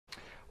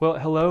Well,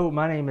 hello,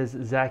 my name is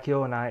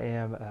Zachary, and I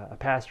am a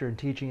pastor and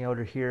teaching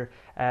elder here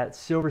at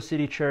Silver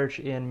City Church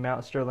in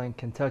Mount Sterling,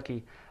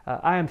 Kentucky.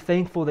 I am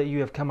thankful that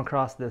you have come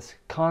across this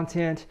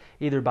content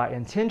either by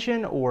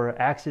intention or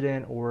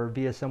accident or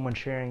via someone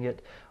sharing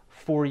it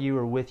for you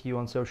or with you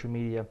on social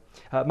media.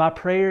 My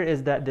prayer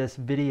is that this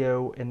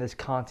video and this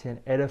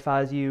content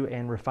edifies you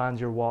and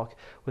refines your walk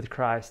with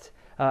Christ.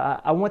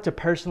 I want to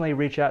personally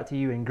reach out to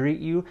you and greet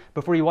you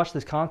before you watch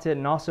this content,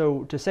 and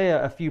also to say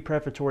a few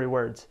prefatory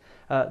words.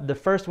 The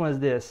first one is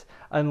this: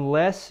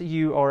 unless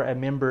you are a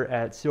member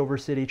at Silver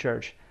City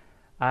Church,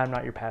 I am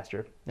not your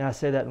pastor. And I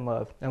say that in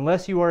love.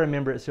 Unless you are a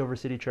member at Silver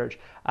City Church,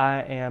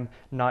 I am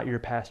not your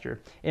pastor.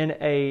 In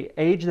an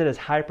age that is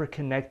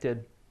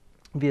hyper-connected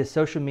via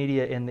social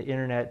media and the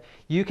internet,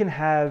 you can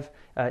have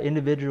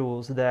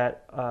individuals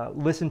that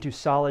listen to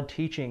solid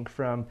teaching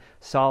from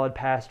solid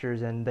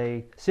pastors, and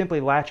they simply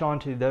latch on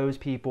to those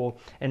people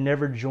and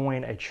never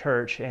join a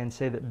church and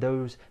say that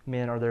those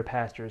men are their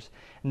pastors.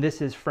 And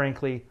this is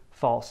frankly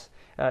false.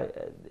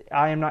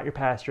 I am not your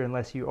pastor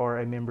unless you are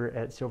a member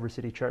at Silver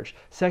City Church.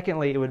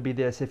 Secondly, it would be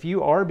this: if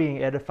you are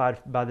being edified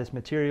by this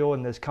material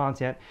and this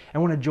content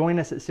and want to join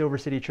us at Silver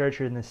City Church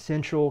or in the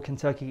central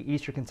Kentucky,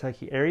 eastern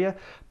Kentucky area,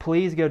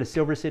 please go to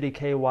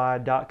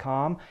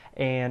silvercityky.com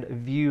and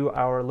view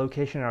our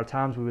location and our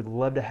times. We would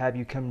love to have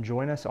you come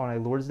join us on a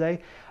Lord's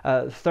Day.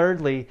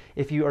 Thirdly,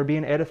 if you are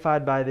being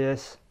edified by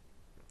this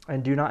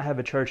and do not have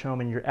a church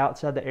home and you're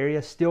outside the area,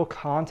 still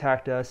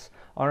contact us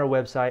on our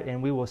website,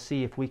 and we will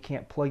see if we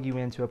can't plug you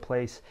into a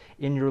place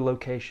in your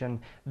location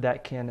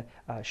that can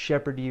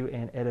shepherd you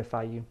and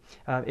edify you.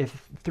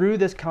 If through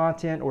this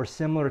content or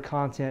similar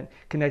content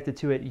connected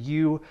to it,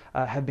 you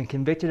have been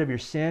convicted of your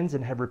sins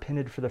and have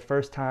repented for the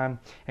first time,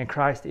 and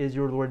Christ is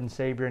your Lord and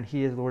Savior, and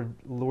He is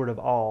Lord of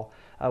all,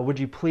 would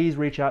you please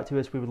reach out to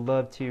us? We would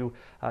love to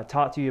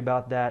talk to you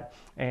about that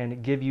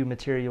and give you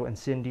material and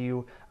send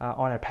you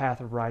on a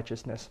path of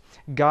righteousness.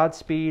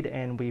 Godspeed,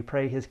 and we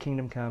pray His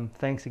kingdom come.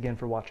 Thanks again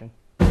for watching.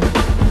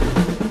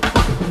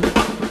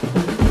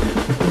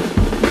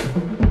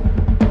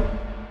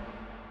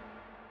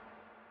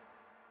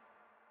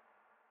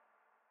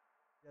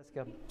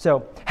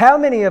 So, how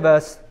many of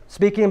us,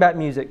 speaking about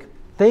music,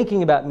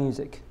 thinking about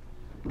music,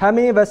 how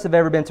many of us have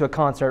ever been to a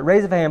concert?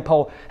 Raise a hand,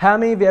 poll. How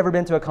many of you have ever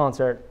been to a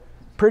concert?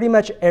 Pretty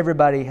much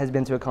everybody has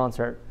been to a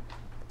concert.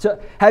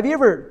 So, have you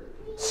ever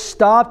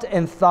stopped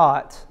and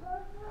thought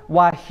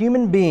why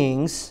human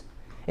beings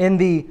in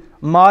the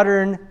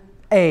modern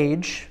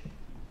age,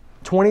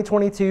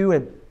 2022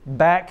 and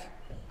back,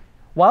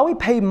 why we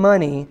pay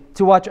money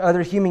to watch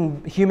other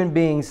human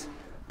beings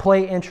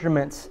play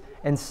instruments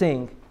and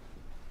sing?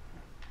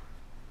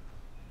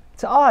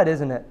 It's odd,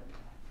 isn't it?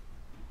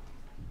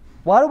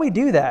 Why do we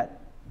do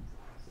that?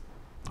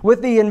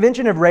 With the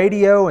invention of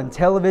radio and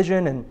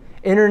television and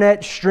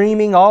internet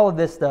streaming, all of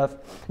this stuff,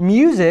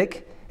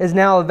 music is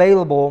now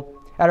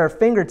available at our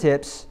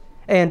fingertips,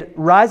 and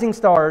rising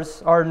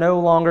stars are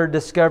no longer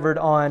discovered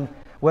on,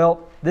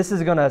 well, this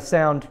is going to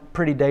sound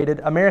pretty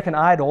dated, American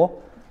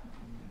Idol.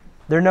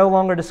 They're no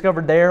longer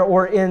discovered there,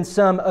 or in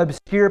some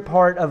obscure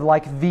part of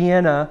like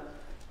Vienna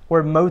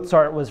where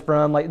Mozart was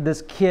from, like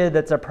this kid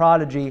that's a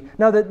prodigy.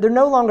 No, they're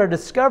no longer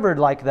discovered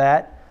like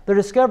that. They're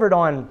discovered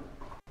on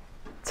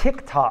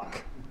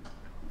TikTok.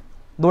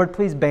 Lord,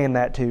 please ban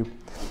that too.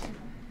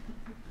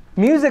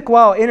 Music,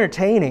 while it's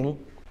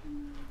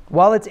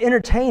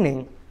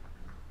entertaining,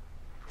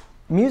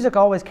 music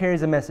always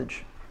carries a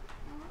message.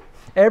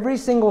 Every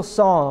single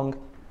song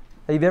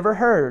that you've ever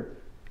heard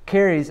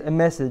carries a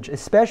message,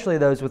 especially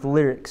those with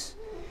lyrics.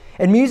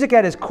 And music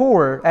at its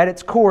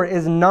core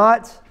is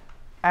not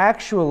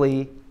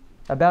actually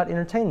about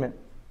entertainment.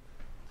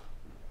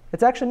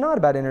 It's actually not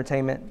about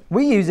entertainment.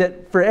 We use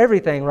it for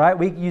everything, right?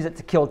 We use it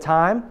to kill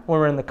time when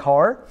we're in the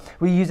car.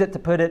 We use it to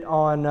put it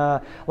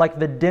on like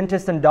the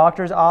dentist and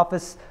doctor's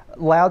office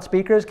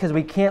loudspeakers because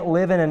we can't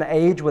live in an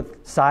age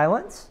with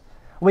silence.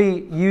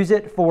 We use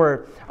it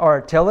for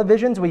our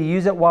televisions. We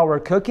use it while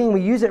we're cooking.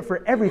 We use it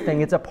for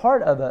everything. It's a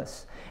part of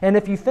us. And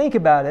if you think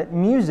about it,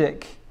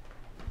 music,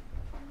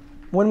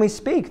 when we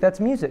speak, that's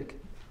music.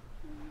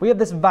 We have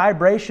this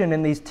vibration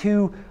in these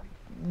two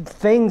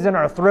things in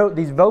our throat,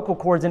 these vocal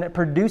cords, and it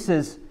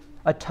produces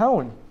a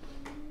tone.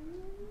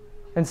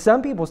 And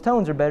some people's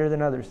tones are better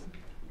than others.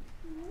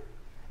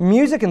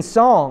 Music and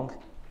song,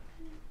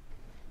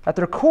 at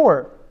their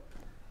core,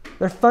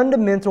 they're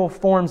fundamental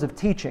forms of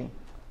teaching.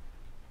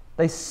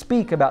 They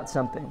speak about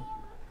something.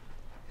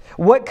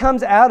 What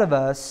comes out of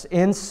us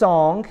in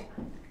song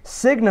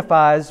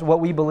signifies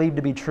what we believe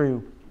to be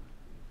true.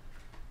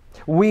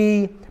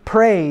 We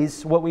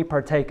praise what we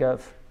partake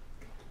of.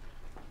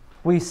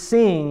 We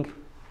sing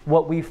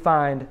what we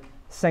find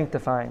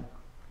sanctifying.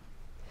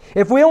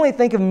 If we only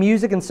think of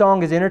music and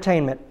song as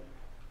entertainment,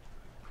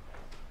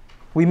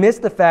 we miss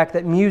the fact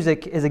that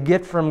music is a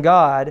gift from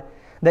God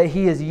that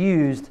He has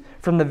used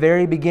from the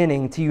very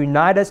beginning to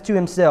unite us to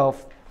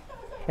Himself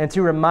and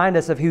to remind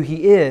us of who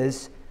He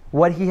is,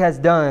 what He has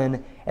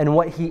done, and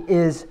what He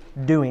is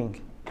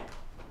doing.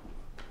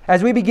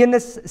 As we begin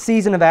this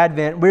season of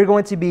Advent, we're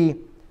going to be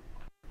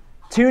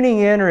tuning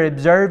in or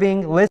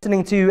observing,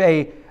 listening to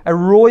a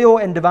royal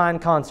and divine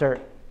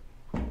concert.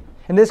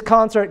 And this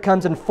concert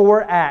comes in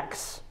 4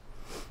 acts.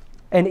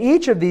 And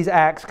each of these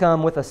acts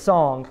come with a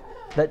song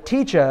that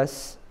teach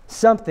us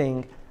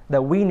something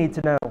that we need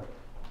to know.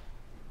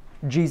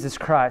 Jesus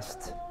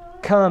Christ.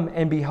 Come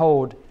and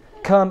behold.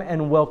 Come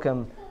and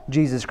welcome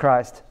Jesus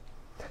Christ.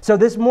 So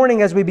this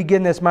morning as we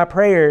begin this, my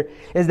prayer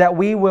is that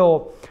we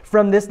will,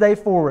 from this day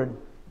forward,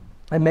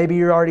 and maybe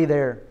you're already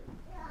there,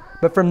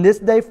 but from this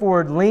day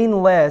forward,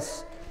 lean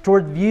less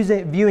toward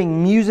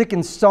viewing music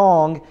and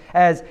song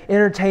as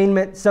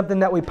entertainment, something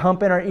that we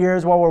pump in our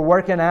ears while we're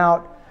working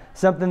out,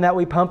 something that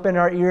we pump in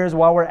our ears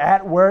while we're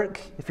at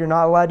work. If you're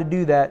not allowed to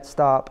do that,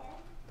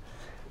 stop.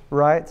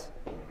 Right?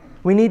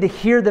 We need to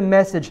hear the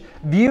message.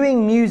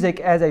 Viewing music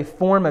as a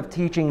form of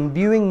teaching,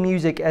 viewing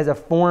music as a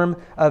form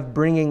of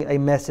bringing a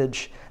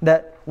message,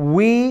 that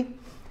we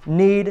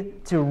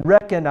need to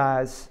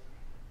recognize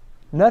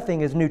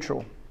nothing is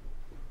neutral.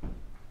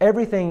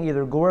 Everything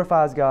either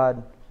glorifies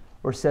God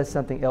or says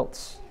something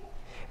else.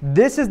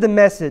 This is the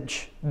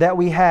message that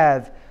we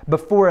have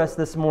before us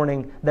this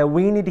morning that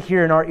we need to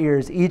hear in our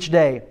ears each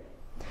day.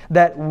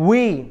 That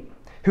we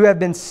who have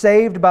been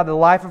saved by the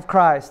life of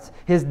Christ,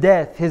 His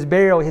death, His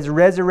burial, His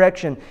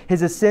resurrection,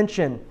 His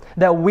ascension,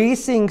 that we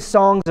sing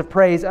songs of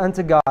praise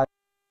unto God,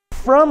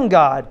 from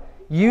God,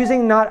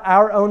 using not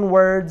our own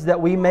words that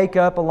we make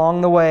up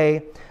along the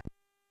way,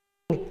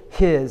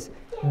 His.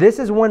 This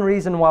is one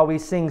reason why we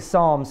sing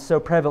psalms so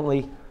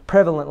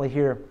prevalently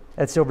here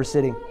at Silver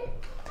City.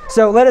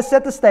 So let us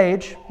set the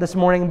stage this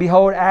morning and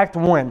behold Act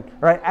 1,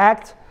 right?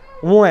 Act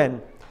 1,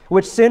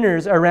 which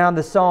centers around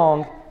the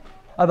song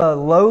of a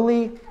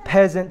lowly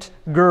peasant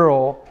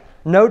girl,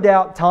 no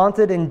doubt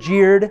taunted and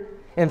jeered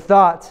and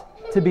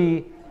thought to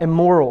be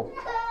immoral.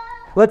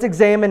 Let's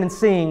examine and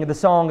sing the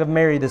song of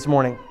Mary this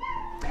morning.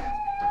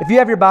 If you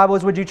have your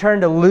Bibles, would you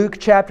turn to Luke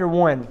chapter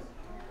 1?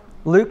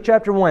 Luke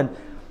chapter 1.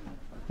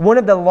 One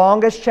of the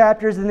longest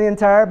chapters in the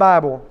entire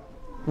Bible.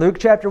 Luke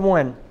chapter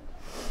 1.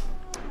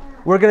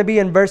 We're going to be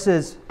in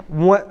verses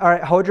 1. All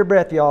right, hold your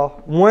breath,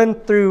 y'all. 1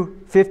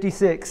 through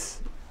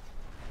 56.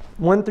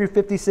 1 through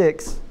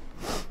 56.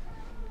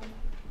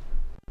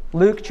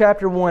 Luke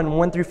chapter 1,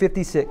 1 through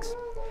 56.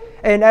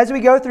 And as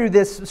we go through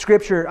this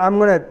scripture, I'm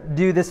going to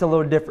do this a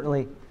little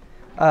differently.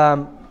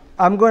 I'm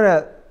going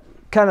to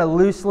kind of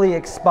loosely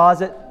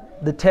exposit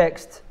the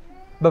text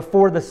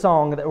before the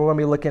song that we're going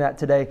to be looking at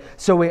today.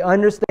 So we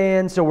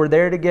understand, so we're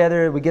there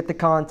together, we get the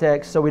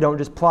context, so we don't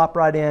just plop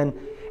right in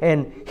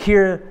and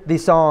hear the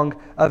song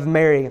of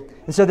Mary.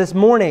 And so this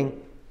morning,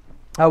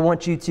 I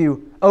want you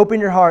to open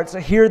your hearts,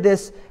 hear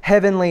this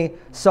heavenly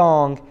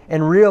song,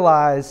 and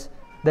realize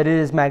that it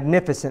is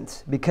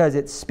magnificent because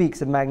it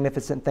speaks of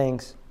magnificent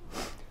things.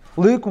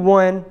 Luke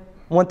 1,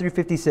 1 through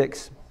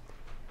 56.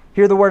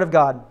 Hear the word of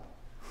God.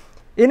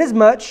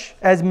 Inasmuch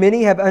as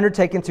many have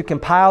undertaken to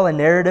compile a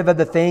narrative of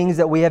the things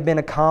that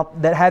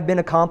have been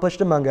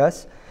accomplished among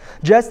us,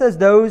 just as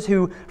those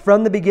who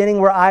from the beginning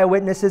were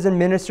eyewitnesses and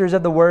ministers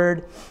of the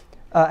word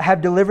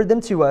have delivered them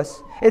to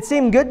us, it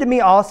seemed good to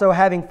me also,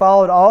 having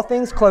followed all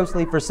things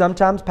closely for some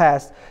times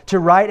past, to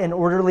write an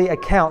orderly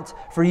account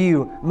for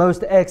you,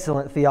 most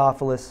excellent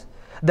Theophilus,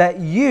 that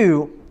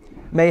you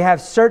may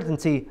have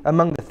certainty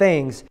among the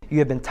things you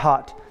have been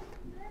taught.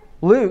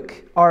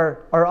 Luke,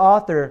 our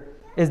author,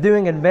 is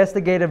doing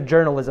investigative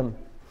journalism.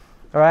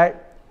 All right?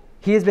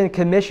 He has been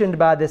commissioned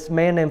by this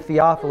man named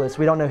Theophilus.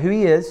 We don't know who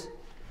he is.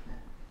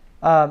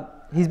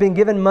 He's been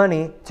given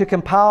money to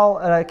compile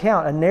an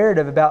account, a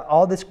narrative about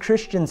all this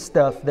Christian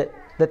stuff that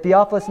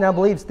Theophilus now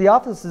believes.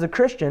 Theophilus is a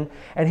Christian,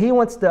 and he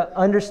wants to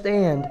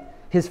understand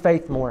his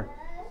faith more.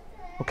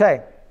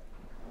 Okay,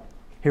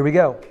 here we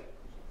go.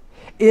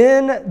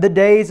 In the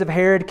days of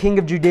Herod, king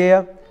of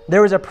Judea,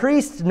 there was a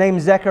priest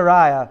named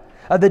Zachary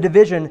of the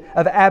division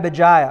of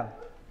Abijah.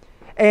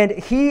 And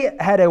he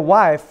had a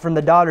wife from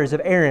the daughters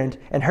of Aaron,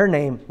 and her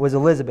name was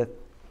Elizabeth.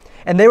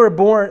 And they were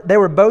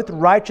both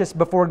righteous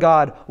before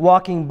God,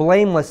 walking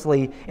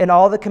blamelessly in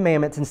all the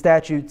commandments and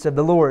statutes of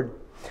the Lord.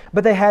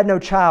 But they had no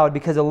child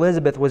because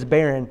Elizabeth was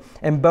barren,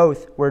 and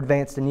both were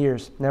advanced in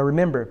years. Now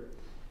remember,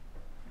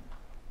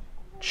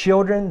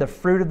 children, the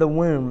fruit of the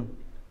womb,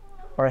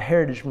 are a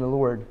heritage from the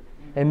Lord.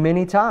 And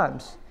many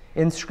times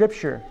in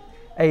Scripture,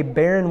 a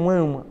barren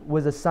womb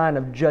was a sign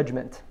of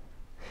judgment.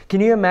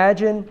 Can you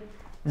imagine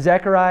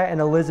Zechariah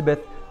and Elizabeth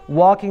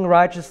walking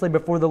righteously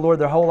before the Lord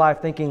their whole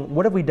life, thinking,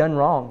 what have we done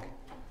wrong?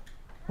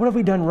 What have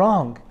we done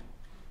wrong?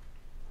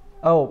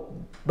 Oh,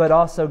 but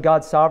also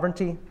God's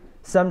sovereignty.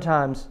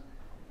 Sometimes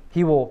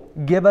He will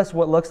give us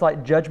what looks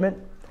like judgment,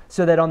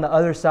 so that on the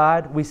other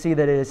side, we see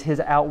that it is His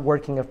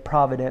outworking of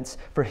providence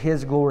for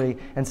His glory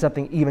and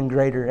something even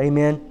greater.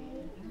 Amen?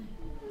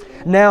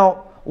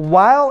 Now,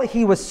 while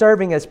he was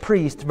serving as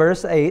priest,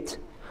 verse 8,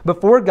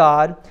 before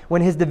God,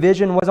 when his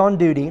division was on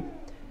duty,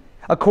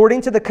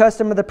 according to the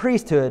custom of the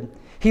priesthood,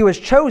 he was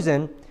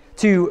chosen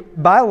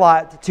by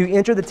lot to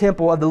enter the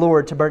temple of the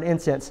Lord to burn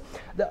incense.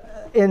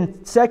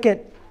 In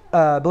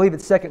I believe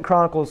it's 2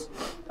 Chronicles,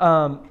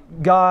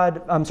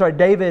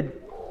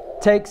 David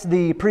takes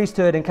the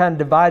priesthood and kind of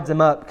divides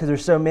them up because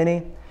there's so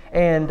many.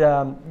 And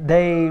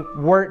they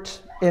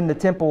worked in the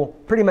temple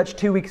pretty much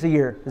 2 weeks a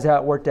year is how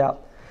it worked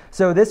out.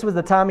 So this was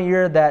the time of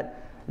year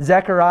that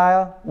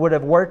Zechariah would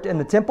have worked in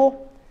the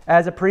temple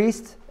as a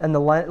priest in the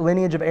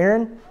lineage of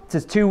Aaron. It's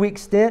his 2-week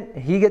stint.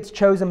 He gets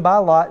chosen by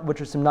lot, which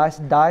was some nice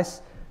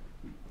dice,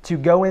 to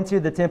go into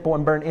the temple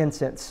and burn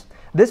incense.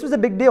 This was a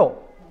big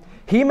deal.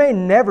 He may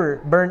never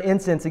burn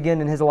incense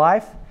again in his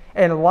life.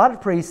 And a lot of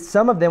priests,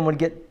 some of them would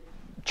get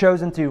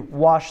chosen to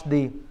wash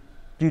the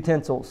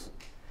utensils.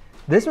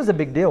 This was a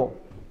big deal.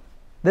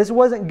 This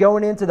wasn't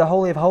going into the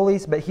Holy of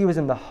Holies, but he was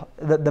in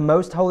the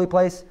most holy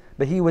place,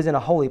 but he was in a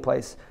holy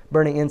place,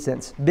 burning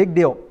incense. Big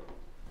deal.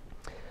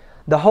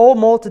 The whole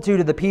multitude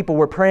of the people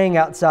were praying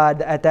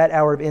outside at that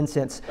hour of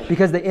incense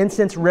because the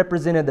incense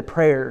represented the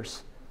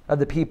prayers of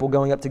the people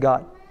going up to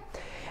God.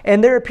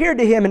 And there appeared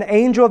to him an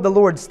angel of the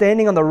Lord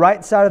standing on the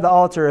right side of the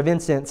altar of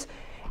incense.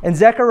 And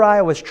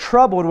Zechariah was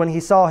troubled when he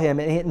saw him,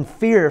 and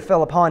fear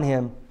fell upon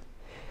him.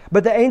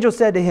 But the angel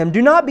said to him,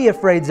 "Do not be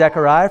afraid,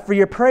 Zechariah, for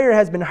your prayer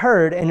has been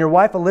heard, and your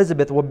wife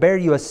Elizabeth will bear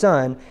you a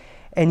son,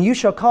 and you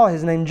shall call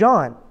his name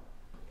John.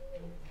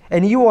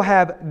 And you will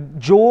have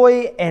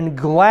joy and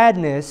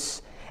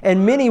gladness,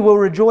 and many will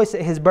rejoice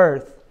at his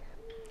birth.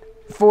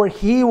 For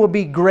he will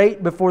be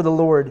great before the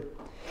Lord.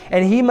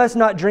 And he must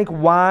not drink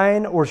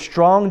wine or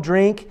strong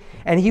drink,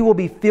 and he will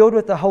be filled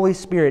with the Holy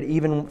Spirit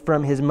even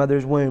from his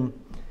mother's womb."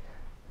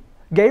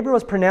 Gabriel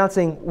is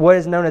pronouncing what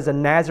is known as a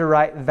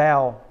Nazirite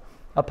vow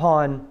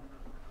upon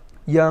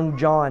young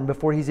John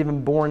before he's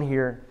even born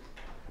here.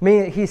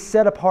 Meaning he's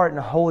set apart and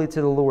holy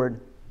to the Lord.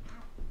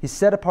 He's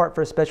set apart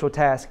for a special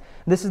task.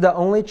 This is the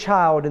only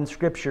child in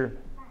Scripture,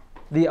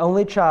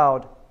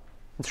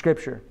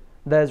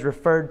 that is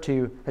referred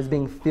to as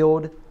being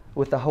filled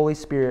with the Holy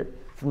Spirit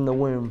from the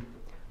womb.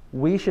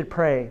 We should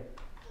pray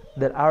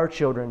that our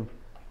children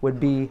would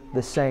be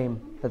the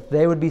same, that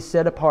they would be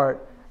set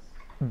apart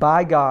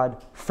by God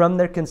from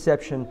their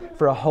conception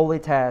for a holy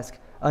task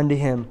unto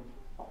Him.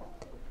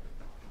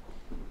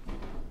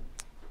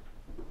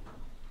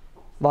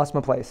 Lost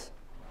my place.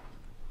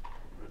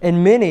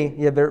 And many,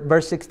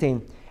 verse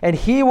 16, and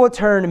he will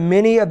turn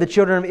many of the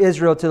children of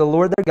Israel to the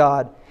Lord their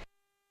God,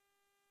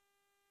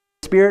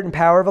 spirit and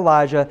power of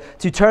Elijah,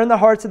 to turn the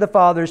hearts of the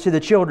fathers to the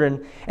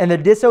children, and the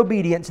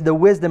disobedient to the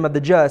wisdom of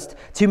the just,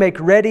 to make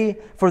ready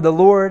for the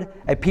Lord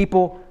a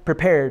people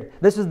prepared.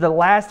 This was the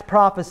last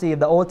prophecy of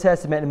the Old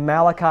Testament in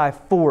Malachi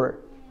 4.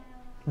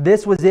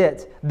 This was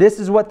it. This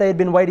is what they had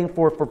been waiting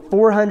for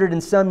 400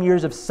 and some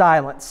years of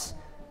silence.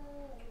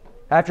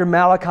 After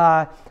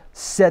Malachi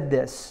said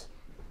this.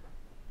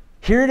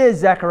 Here it is,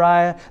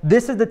 Zechariah.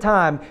 This is the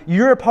time.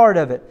 You're a part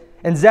of it.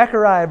 And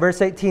Zechariah,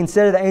 verse 18,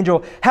 said to the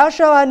angel, "How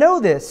shall I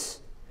know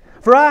this?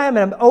 For I am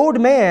an old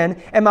man,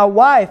 and my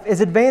wife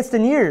is advanced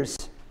in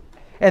years."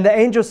 And the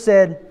angel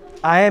said,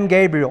 "I am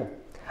Gabriel.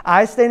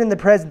 I stand in the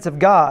presence of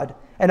God,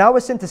 and I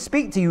was sent to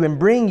speak to you and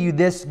bring you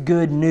this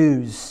good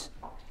news."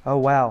 Oh,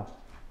 wow.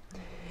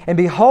 "And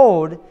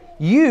behold,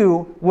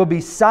 you will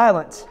be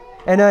silent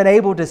and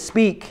unable to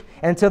speak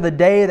until the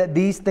day that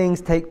these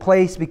things take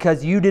place,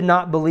 because you did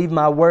not believe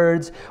my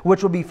words,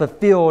 which will be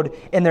fulfilled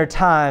in their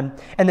time."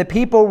 And the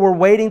people were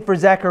waiting for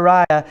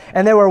Zechariah,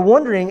 and they were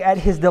wondering at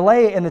his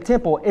delay in the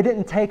temple. It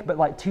didn't take but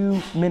like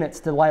 2 minutes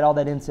to light all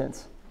that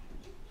incense.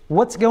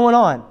 What's going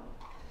on?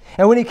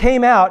 And when he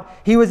came out,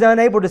 he was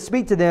unable to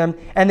speak to them,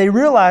 and they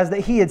realized that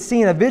he had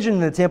seen a vision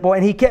in the temple,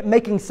 and he kept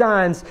making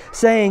signs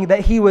saying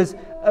that he was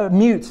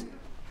mute.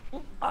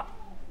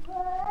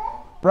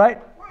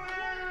 Right?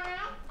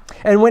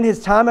 And when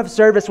his time of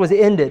service was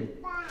ended,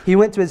 he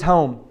went to his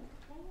home.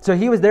 So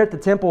he was there at the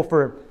temple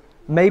for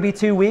maybe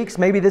 2 weeks.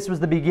 Maybe this was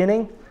the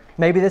beginning.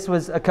 Maybe this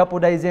was a couple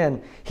days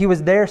in. He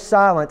was there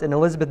silent, and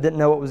Elizabeth didn't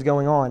know what was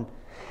going on.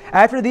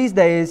 After these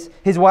days,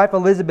 his wife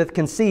Elizabeth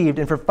conceived,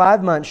 and for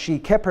 5 months she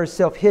kept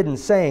herself hidden,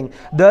 saying,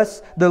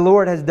 "Thus the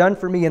Lord has done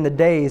for me in the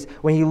days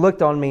when he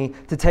looked on me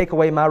to take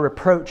away my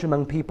reproach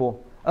among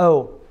people."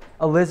 Oh,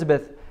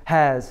 Elizabeth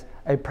has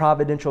a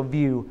providential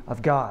view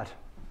of God.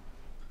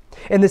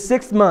 In the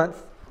 6th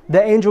month,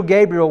 the angel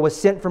Gabriel was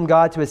sent from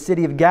God to a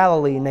city of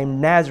Galilee named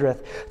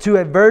Nazareth, to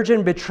a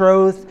virgin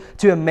betrothed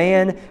to a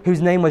man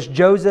whose name was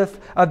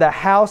Joseph, of the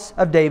house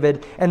of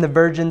David, and the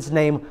virgin's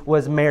name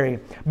was Mary.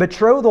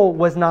 Betrothal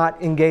was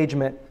not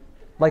engagement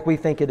like we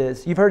think it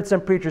is. You've heard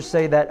some preachers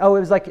say that, oh,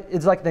 it's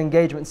like the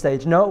engagement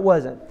stage. No, it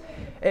wasn't.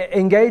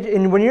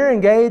 And when you're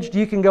engaged,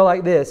 you can go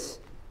like this.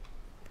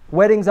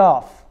 Wedding's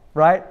off,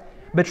 right?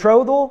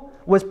 Betrothal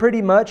was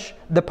pretty much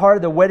the part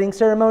of the wedding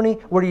ceremony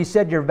where you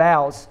said your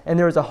vows, and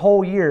there was a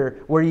whole year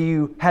where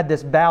you had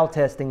this vow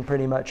testing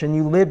pretty much, and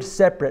you lived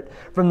separate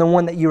from the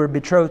one that you were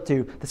betrothed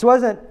to. This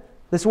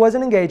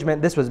wasn't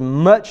engagement. This was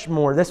much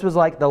more. This was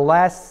like the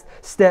last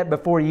step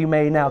before you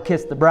may now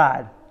kiss the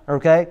bride,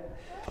 okay?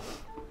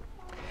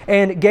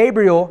 And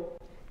Gabriel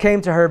came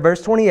to her,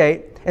 verse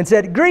 28, and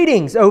said,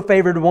 "Greetings, O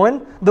favored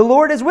one, the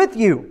Lord is with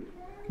you."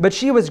 But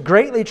she was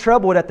greatly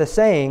troubled at the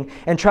saying,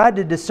 and tried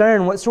to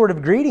discern what sort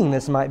of greeting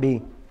this might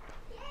be.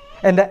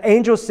 And the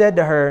angel said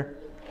to her,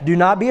 "Do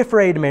not be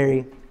afraid,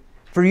 Mary,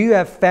 for you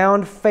have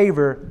found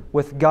favor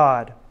with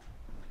God.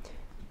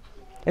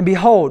 And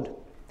behold,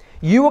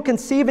 you will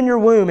conceive in your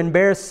womb and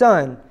bear a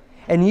son,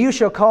 and you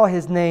shall call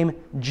his name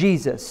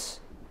Jesus.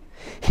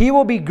 He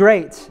will be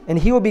great, and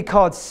he will be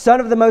called Son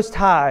of the Most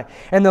High,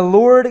 and the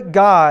Lord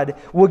God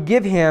will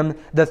give him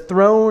the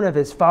throne of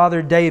his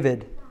father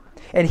David.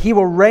 And he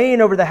will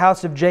reign over the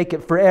house of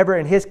Jacob forever,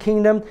 and his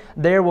kingdom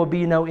there will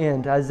be no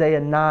end. Isaiah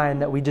 9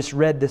 that we just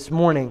read this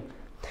morning.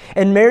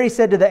 And Mary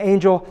said to the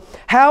angel,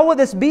 how will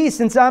this be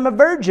since I'm a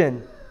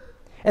virgin?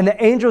 And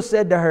the angel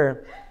said to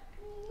her,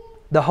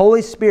 the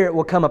Holy Spirit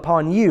will come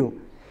upon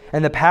you,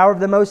 and the power of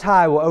the Most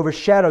High will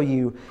overshadow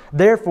you.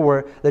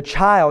 Therefore, the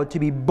child to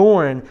be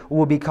born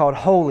will be called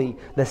Holy,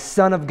 the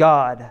Son of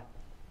God.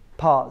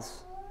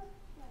 Pause.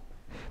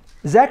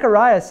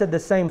 Zachary said the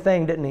same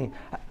thing, didn't he?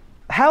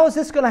 How is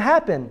this going to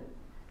happen?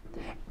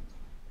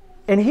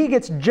 And he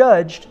gets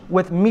judged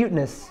with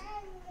muteness.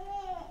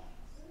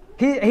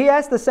 He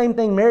asked the same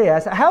thing Mary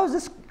asked. How is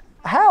this?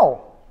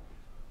 How?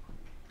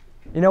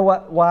 You know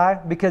what? Why?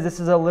 Because this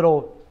is a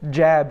little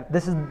jab.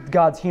 This is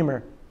God's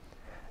humor.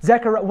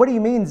 Zachary, what do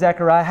you mean,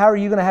 Zachary? How are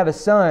you going to have a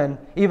son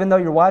even though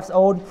your wife's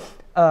old?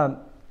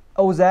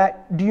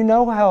 Zach, do you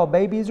know how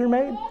babies are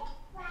made?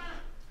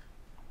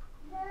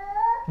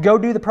 Go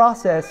do the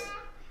process.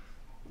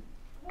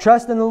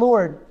 Trust in the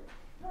Lord.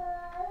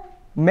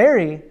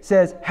 Mary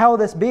says, how will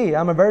this be?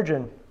 I'm a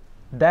virgin.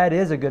 That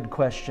is a good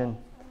question.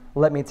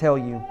 Let me tell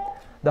you.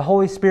 The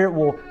Holy Spirit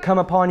will come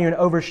upon you and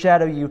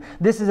overshadow you.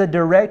 This is a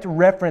direct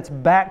reference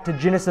back to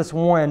Genesis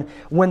 1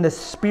 when the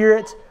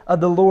Spirit of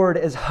the Lord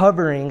is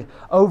hovering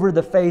over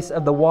the face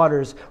of the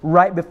waters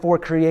right before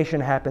creation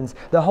happens.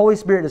 The Holy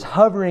Spirit is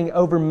hovering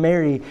over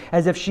Mary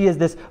as if she is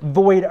this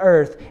void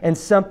earth, and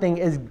something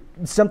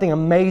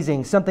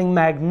amazing, something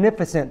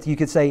magnificent, you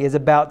could say, is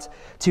about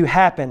to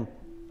happen.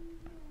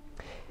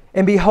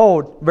 And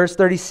behold, verse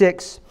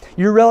 36,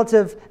 your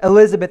relative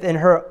Elizabeth in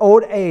her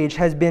old age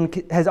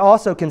has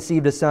also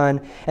conceived a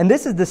son, and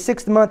this is the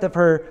 6th month of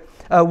her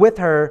with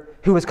her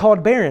who was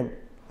called barren,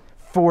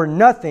 for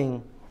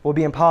nothing will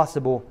be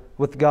impossible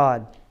with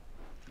God.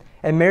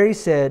 And Mary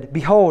said,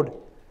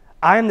 behold,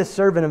 I am the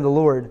servant of the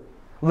Lord.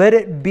 Let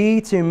it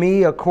be to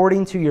me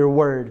according to your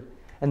word.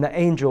 And the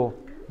angel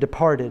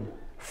departed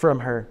from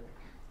her.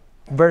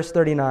 Verse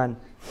 39,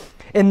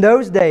 in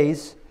those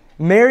days,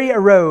 Mary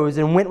arose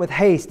and went with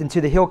haste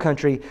into the hill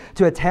country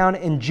to a town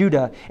in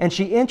Judah, and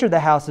she entered the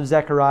house of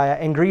Zechariah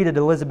and greeted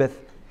Elizabeth.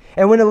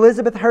 And when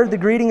Elizabeth heard the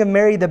greeting of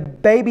Mary, the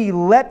baby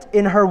leapt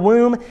in her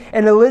womb,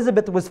 and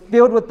Elizabeth was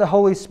filled with the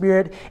Holy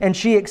Spirit, and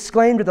she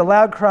exclaimed with a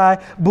loud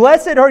cry,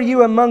 blessed are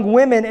you among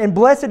women, and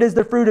blessed is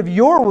the fruit of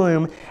your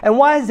womb. And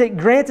why is it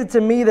granted to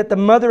me that the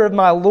mother of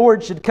my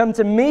Lord should come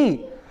to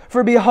me?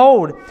 For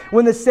behold,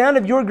 when the sound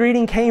of your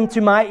greeting came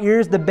to my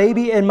ears, the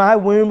baby in my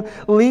womb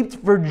leaped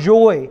for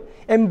joy.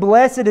 And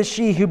blessed is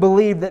she who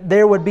believed that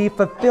there would be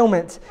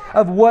fulfillment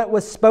of what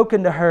was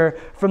spoken to her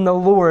from the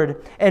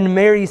Lord. And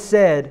Mary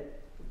said,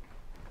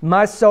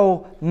 my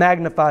soul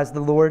magnifies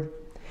the Lord,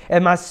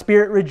 and my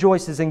spirit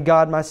rejoices in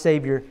God my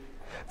Savior.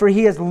 For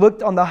he has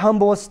looked on the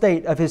humble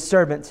estate of his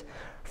servant.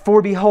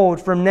 For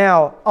behold, from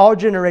now all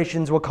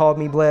generations will call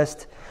me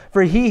blessed.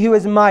 For he who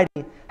is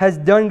mighty has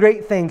done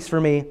great things for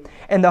me,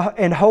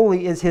 and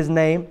holy is his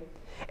name.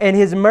 And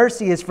his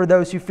mercy is for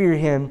those who fear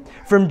him.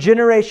 From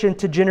generation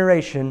to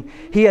generation,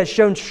 he has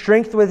shown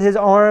strength with his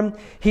arm.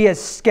 He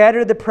has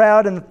scattered the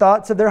proud in the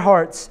thoughts of their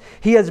hearts.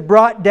 He has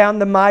brought down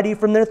the mighty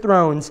from their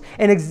thrones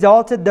and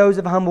exalted those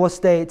of humble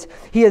estate.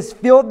 He has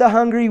filled the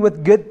hungry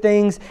with good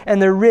things, and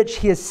the rich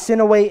he has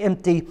sent away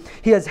empty.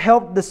 He has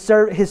helped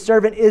his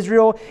servant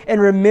Israel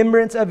in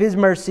remembrance of his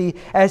mercy,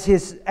 as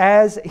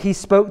he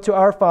spoke to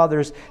our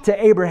fathers,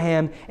 to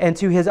Abraham, and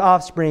to his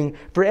offspring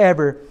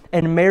forever.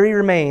 And Mary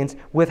remains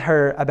with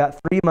her about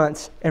 3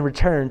 months and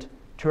returned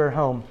to her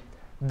home.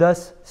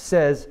 Thus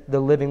says the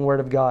living word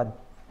of God.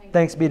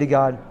 Thanks be to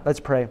God. Let's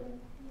pray.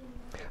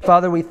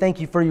 Father, we thank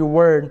you for your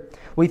word.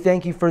 We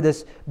thank you for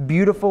this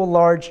beautiful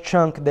large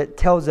chunk that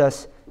tells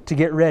us to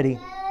get ready.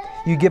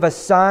 You give us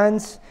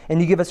signs and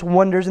you give us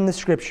wonders in the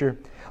scripture.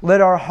 Let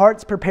our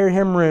hearts prepare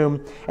him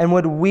room, and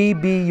would we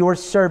be your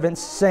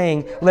servants,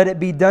 saying, let it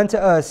be done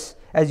to us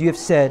as you have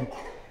said.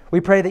 We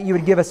pray that you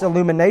would give us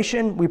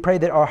illumination. We pray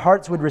that our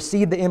hearts would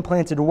receive the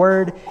implanted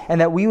word, and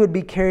that we would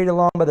be carried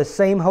along by the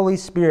same Holy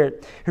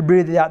Spirit who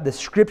breathed out the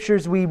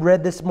scriptures we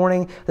read this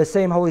morning, the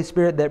same Holy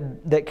Spirit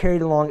that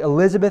carried along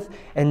Elizabeth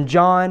and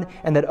John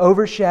and that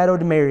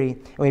overshadowed Mary.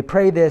 And we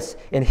pray this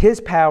in his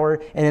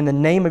power and in the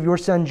name of your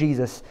Son,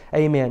 Jesus.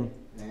 Amen.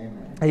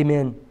 Amen.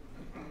 Amen.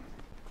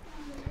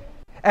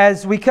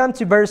 As we come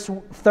to verse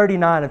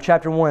 39 of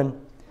chapter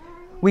 1,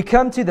 we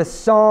come to the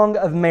Song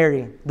of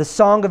Mary, the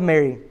Song of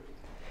Mary.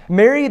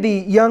 Mary, the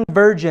young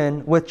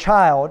virgin with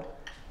child,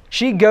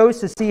 she goes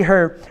to see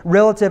her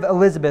relative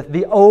Elizabeth,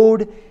 the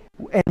old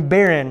and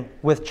barren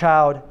with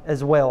child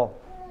as well.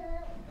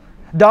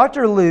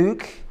 Dr.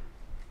 Luke,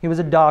 he was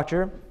a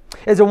doctor,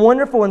 is a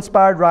wonderful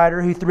inspired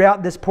writer who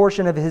throughout this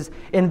portion of his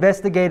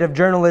investigative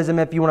journalism,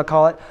 if you want to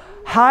call it,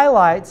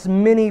 highlights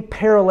many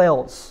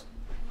parallels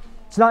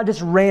It's not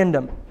just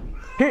random.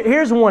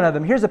 Here's one of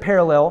them. Here's a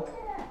parallel.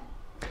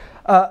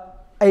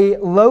 A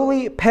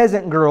lowly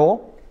peasant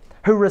girl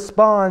who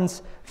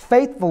responds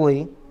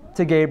faithfully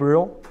to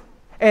Gabriel,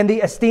 and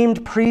the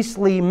esteemed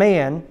priestly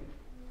man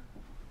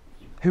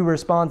who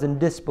responds in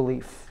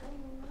disbelief.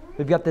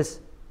 We've got this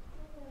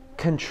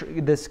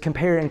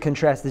compare and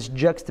contrast, this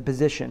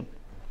juxtaposition.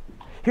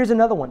 Here's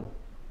another one.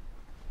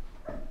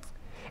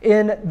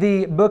 In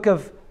the book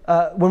of,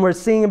 when we're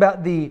seeing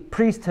about the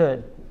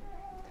priesthood,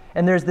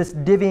 and there's this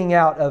divvying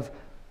out of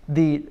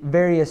the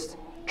various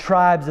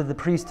tribes of the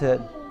priesthood.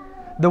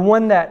 The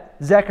one that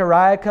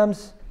Zachariah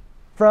comes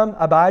from,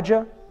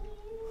 Abijah,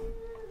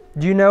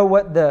 do you know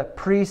what the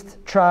priest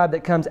tribe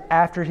that comes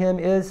after him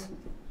is?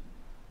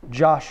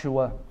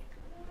 Joshua.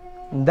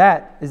 And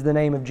that is the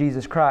name of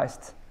Jesus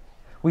Christ.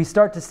 We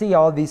start to see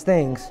all of these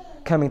things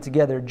coming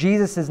together.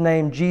 Jesus'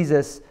 name,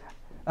 Jesus,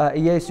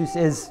 Jesus,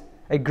 is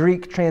a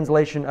Greek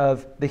translation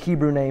of the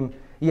Hebrew name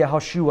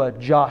Yehoshua,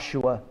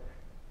 Joshua.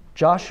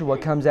 Joshua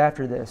comes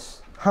after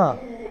this.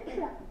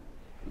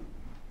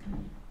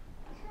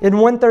 In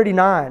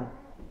 139,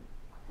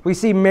 we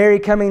see Mary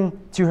coming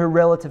to her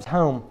relative's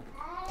home.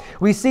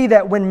 We see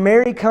that when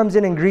Mary comes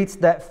in and greets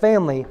that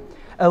family,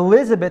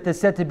 Elizabeth is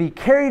said to be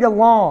carried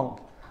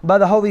along by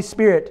the Holy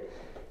Spirit.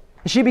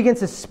 She begins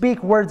to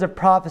speak words of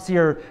prophecy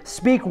or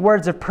speak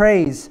words of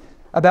praise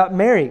about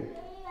Mary.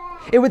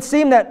 It would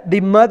seem that the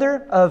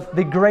mother of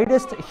the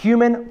greatest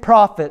human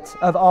prophet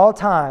of all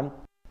time,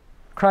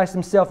 Christ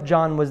himself,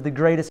 John, was the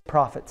greatest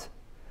prophet,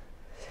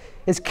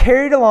 is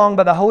carried along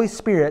by the Holy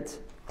Spirit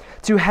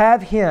to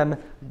have him,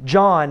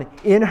 John,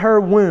 in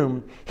her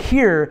womb,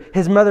 hear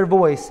his mother's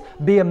voice,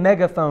 be a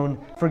megaphone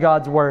for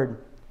God's word.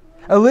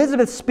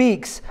 Elizabeth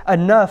speaks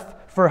enough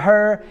for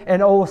her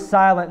and old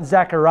silent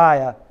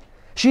Zachariah.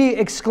 She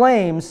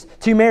exclaims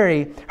to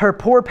Mary, her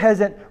poor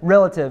peasant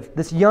relative,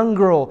 this young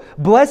girl,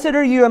 "Blessed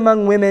are you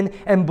among women,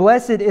 and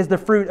blessed is the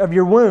fruit of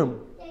your womb."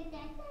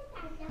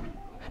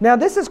 Now,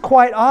 this is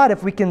quite odd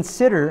if we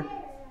consider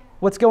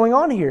what's going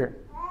on here.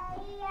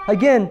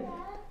 Again,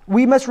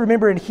 we must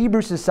remember in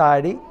Hebrew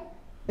society,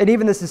 and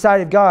even the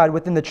society of God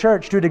within the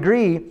church to a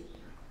degree,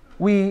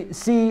 we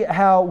see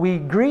how we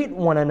greet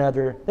one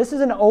another. This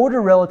is an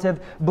older relative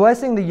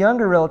blessing the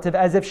younger relative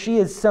as if she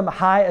is some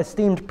high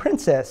esteemed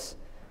princess.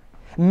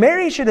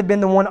 Mary should have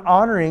been the one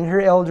honoring her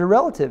elder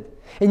relative.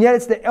 And yet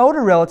it's the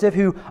elder relative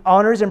who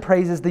honors and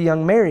praises the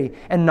young Mary,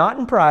 and not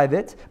in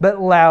private,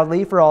 but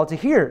loudly for all to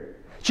hear.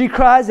 She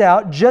cries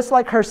out just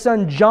like her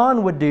son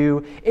John would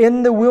do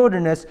in the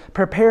wilderness,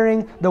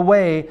 preparing the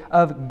way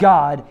of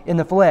God in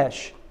the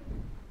flesh.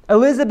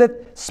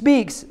 Elizabeth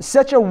speaks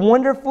such a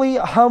wonderfully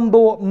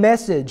humble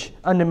message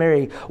unto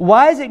Mary.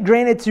 "Why is it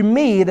granted to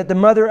me that the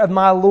mother of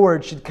my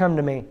Lord should come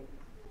to me?"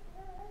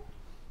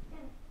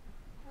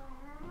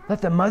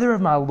 That the mother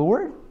of my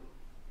Lord?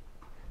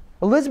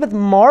 Elizabeth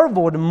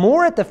marveled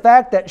more at the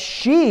fact that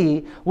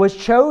she was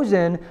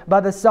chosen by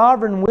the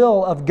sovereign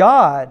will of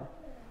God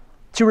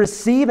to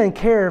receive and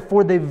care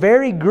for the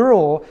very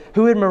girl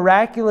who would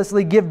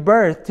miraculously give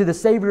birth to the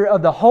Savior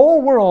of the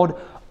whole world,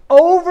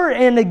 over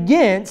and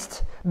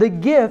against the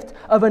gift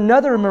of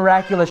another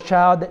miraculous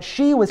child that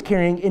she was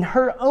carrying in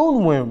her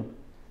own womb.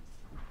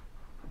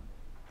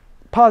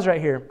 Pause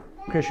right here,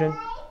 Christian.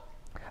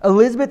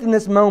 Elizabeth in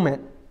this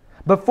moment,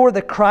 before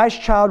the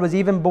Christ child was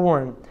even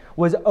born,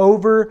 was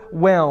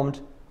overwhelmed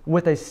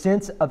with a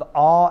sense of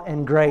awe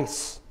and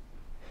grace.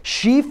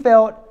 She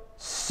felt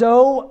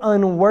so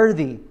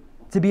unworthy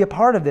to be a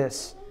part of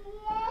this.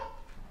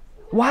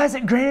 Why is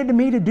it granted to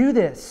me to do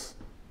this?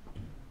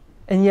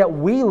 And yet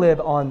we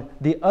live on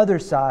the other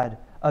side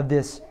of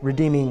this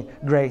redeeming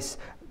grace.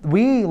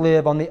 We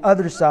live on the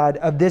other side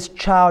of this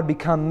child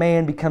become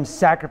man, become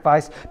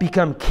sacrifice,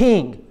 become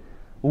king.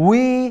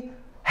 We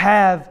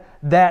have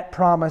that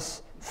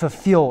promise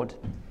fulfilled.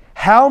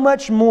 How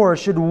much more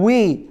should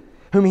we,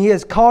 whom He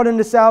has called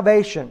into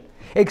salvation,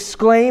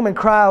 exclaim and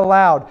cry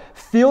aloud,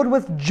 filled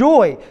with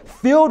joy,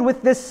 filled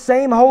with this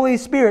same Holy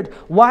Spirit?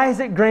 Why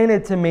is it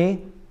granted to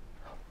me?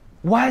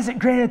 Why is it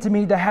granted to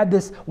me to have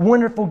this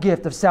wonderful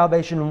gift of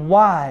salvation?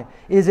 Why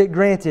is it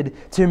granted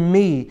to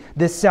me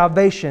this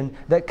salvation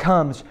that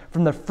comes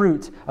from the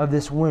fruit of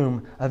this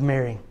womb of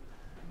Mary?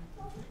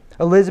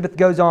 Elizabeth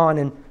goes on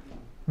in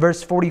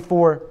verse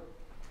 44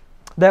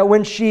 that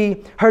when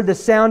she heard the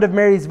sound of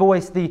Mary's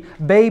voice, the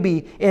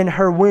baby in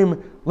her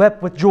womb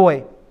leapt with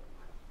joy.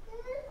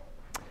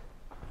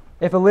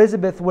 If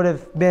Elizabeth would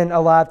have been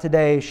alive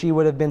today, she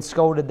would have been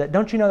scolded that,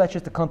 "Don't you know that's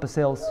just a clump of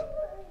cells?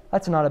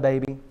 That's not a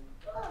baby."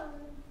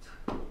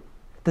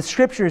 The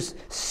Scriptures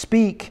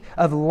speak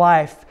of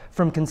life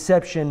from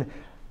conception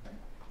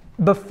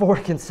before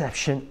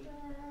conception.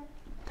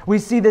 We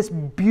see this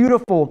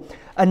beautiful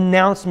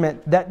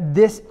announcement that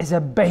this is a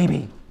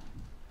baby.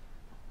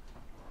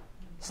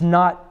 It's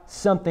not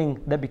something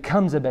that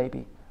becomes a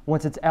baby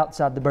once it's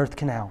outside the birth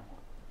canal.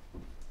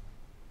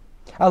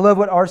 I love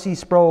what R.C.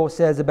 Sproul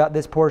says about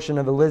this portion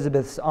of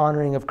Elizabeth's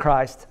honoring of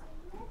Christ.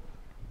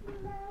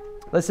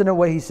 Listen to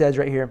what he says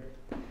right here.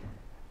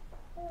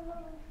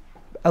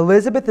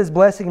 Elizabeth is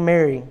blessing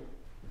Mary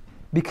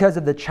because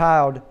of the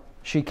child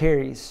she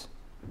carries.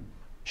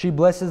 She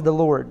blesses the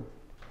Lord.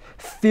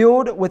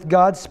 Filled with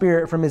God's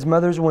Spirit from his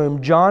mother's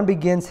womb, John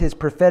begins his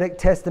prophetic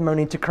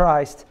testimony to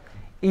Christ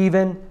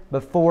even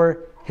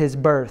before his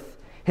birth.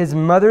 His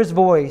mother's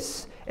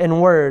voice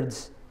and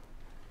words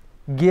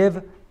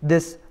give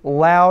this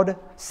loud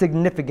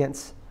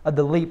significance of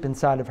the leap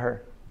inside of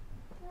her.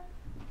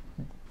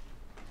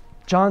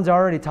 John's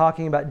already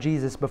talking about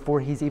Jesus before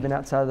he's even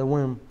outside of the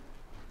womb.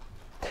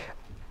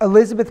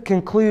 Elizabeth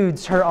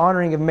concludes her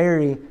honoring of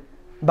Mary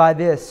by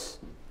this.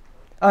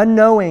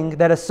 Unknowing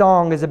that a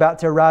song is about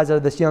to arise out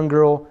of this young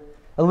girl,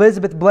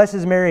 Elizabeth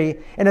blesses Mary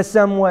in a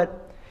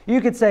somewhat,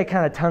 you could say,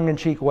 kind of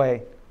tongue-in-cheek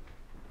way.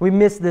 We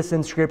miss this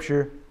in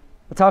Scripture.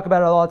 We talk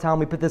about it all the time.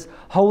 We put this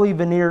holy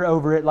veneer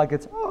over it like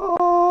it's,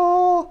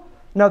 oh.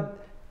 No,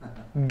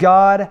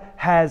 God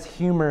has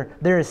humor.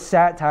 There is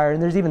satire,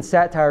 and there's even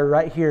satire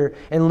right here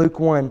in Luke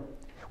 1.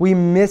 We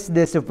miss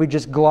this if we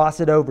just gloss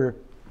it over.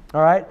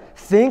 All right?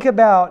 Think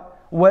about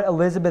what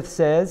Elizabeth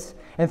says,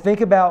 and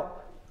think about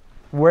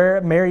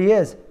where Mary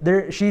is.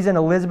 She's in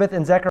Elizabeth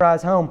and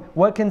Zechariah's home.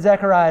 What can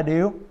Zechariah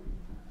do?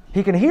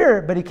 He can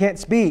hear, but he can't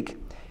speak.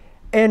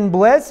 And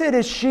blessed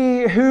is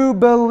she who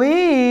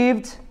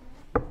believed,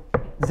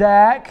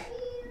 Zach.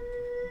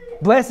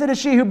 Blessed is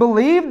she who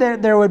believed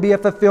that there would be a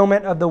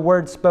fulfillment of the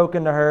word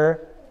spoken to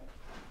her.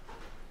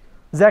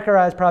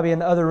 Zechariah is probably in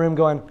the other room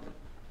going,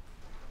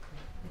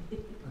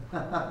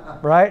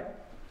 right?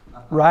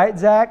 Right,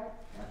 Zach?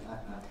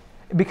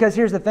 Because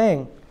here's the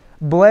thing.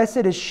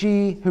 Blessed is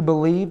she who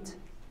believed.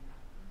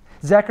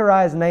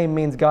 Zechariah's name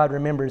means God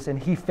remembers,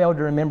 and he failed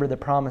to remember the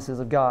promises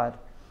of God.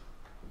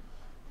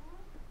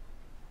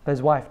 But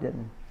his wife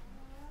didn't.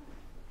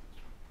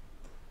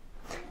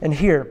 And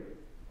here,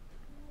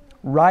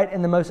 right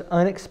in the most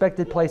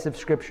unexpected place of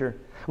Scripture,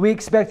 we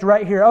expect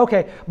right here,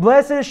 okay,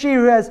 blessed is she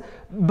who has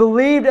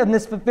believed in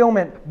this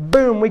fulfillment.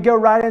 Boom, we go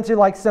right into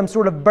like some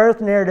sort of birth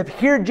narrative.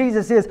 Here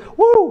Jesus is.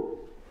 Woo!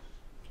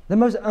 The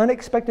most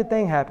unexpected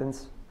thing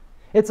happens.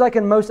 It's like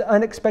a most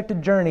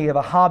unexpected journey of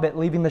a hobbit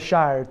leaving the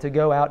Shire to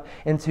go out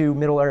into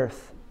Middle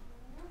Earth.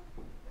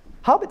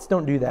 Hobbits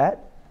don't do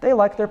that. They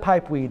like their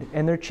pipeweed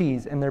and their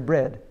cheese and their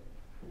bread.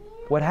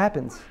 What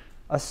happens?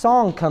 A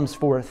song comes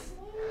forth.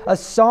 A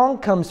song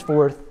comes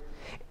forth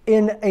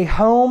in a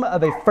home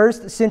of a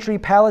first century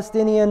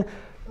Palestinian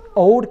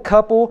old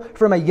couple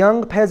from a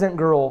young peasant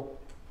girl.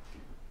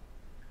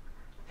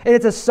 And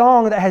it's a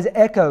song that has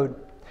echoed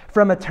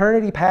from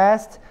eternity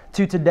past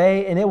to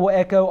today, and it will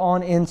echo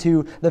on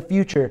into the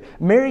future.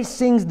 Mary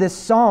sings this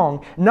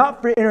song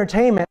not for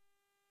entertainment.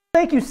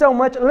 Thank you so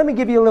much. Let me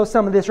give you a little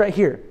some of this right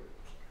here.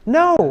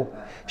 No,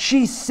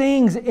 she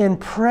sings in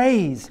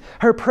praise.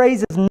 Her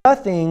praise is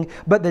nothing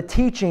but the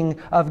teaching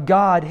of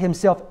God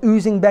himself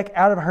oozing back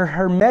out of her.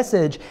 Her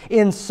message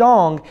in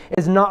song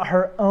is not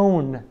her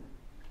own,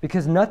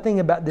 because nothing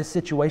about this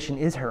situation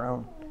is her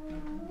own.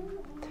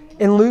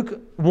 In Luke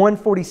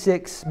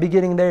 1:46,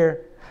 beginning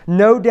there,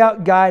 no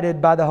doubt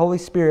guided by the Holy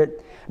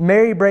Spirit,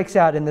 Mary breaks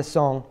out in this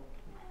song.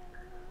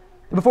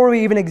 Before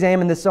we even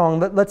examine this song,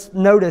 let's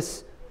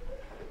notice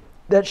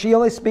that she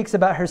only speaks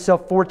about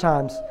herself 4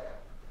 times.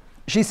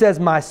 She says,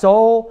 my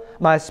soul,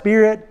 my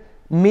spirit,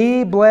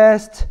 me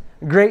blessed,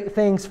 great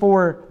things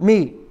for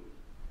me.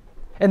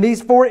 And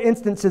these 4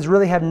 instances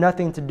really have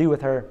nothing to do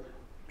with her.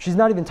 She's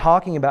not even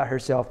talking about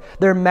herself.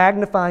 They're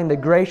magnifying the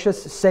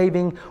gracious,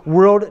 saving,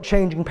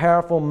 world-changing,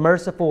 powerful,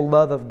 merciful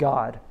love of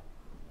God.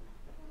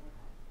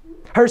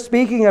 Her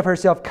speaking of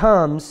herself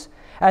comes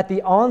at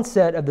the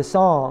onset of the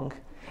song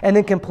and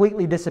then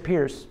completely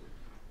disappears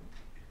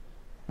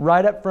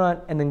right up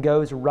front and then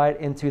goes right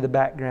into the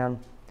background,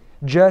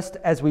 just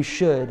as we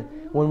should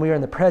when we are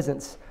in the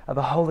presence of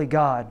a holy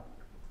God.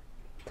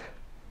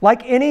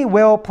 Like any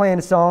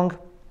well-planned song,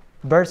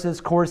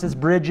 verses, choruses,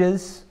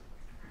 bridges,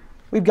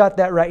 we've got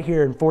that right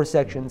here in 4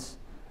 sections.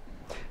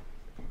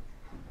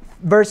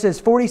 Verses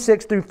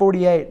 46 through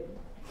 48,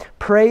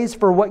 praise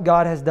for what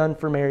God has done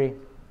for Mary.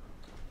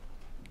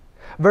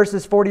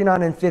 Verses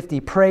 49 and 50,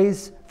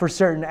 praise for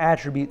certain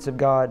attributes of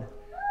God.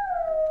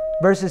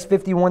 Verses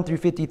 51 through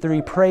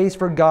 53, praise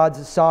for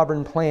God's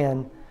sovereign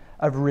plan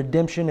of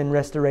redemption and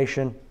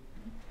restoration.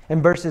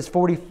 And verses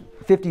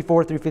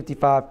 54 through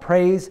 55,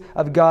 praise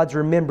of God's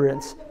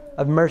remembrance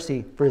of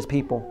mercy for his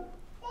people.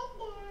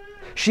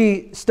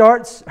 She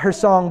starts her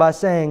song by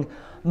saying,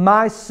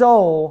 my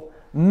soul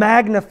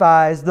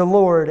magnifies the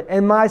Lord,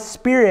 and my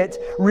spirit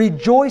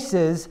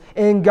rejoices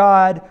in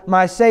God,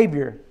 my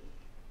Savior.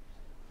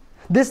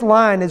 This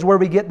line is where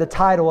we get the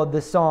title of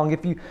this song.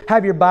 If you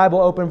have your Bible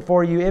open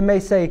for you, it may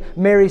say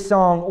Mary's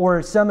Song,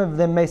 or some of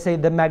them may say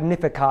the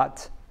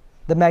Magnificat.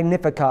 The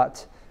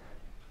Magnificat.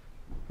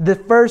 The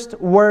first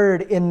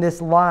word in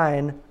this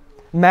line,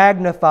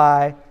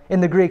 magnify, in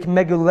the Greek,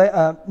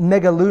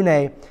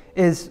 megalune,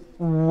 is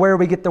where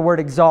we get the word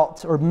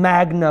exalt or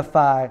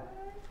magnify.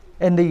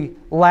 And the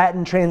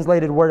Latin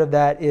translated word of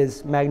that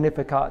is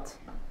Magnificat.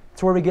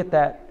 It's where we get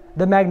that.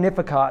 The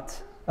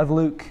Magnificat of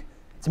Luke.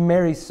 It's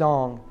Mary's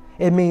song.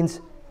 It means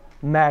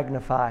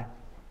magnify.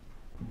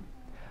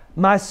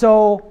 My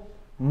soul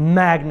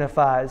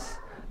magnifies.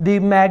 The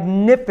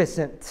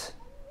magnificent.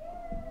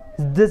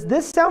 Does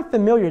this sound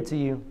familiar to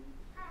you?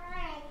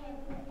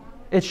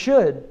 It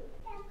should.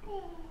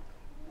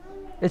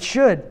 It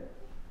should.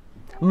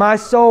 My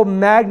soul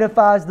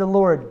magnifies the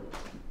Lord.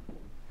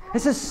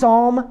 This is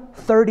Psalm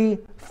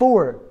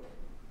 34.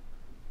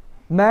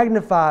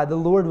 Magnify the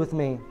Lord with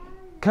me.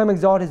 Come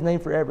exalt His name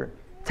forever.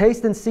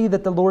 Taste and see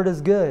that the Lord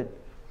is good.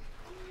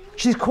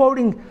 She's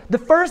quoting, the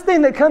first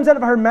thing that comes out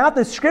of her mouth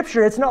is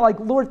Scripture. It's not like,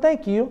 Lord,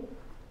 thank you.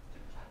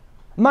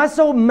 My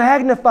soul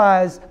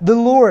magnifies the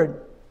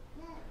Lord.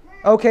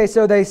 Okay,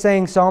 so they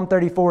sang Psalm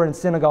 34 in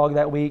synagogue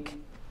that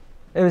week.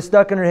 It was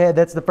stuck in her head.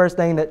 That's the first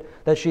thing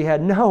that she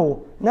had.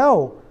 No.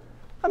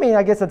 I mean,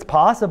 I guess it's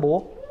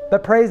possible.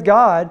 But praise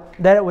God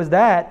that it was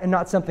that and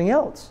not something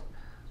else.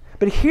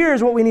 But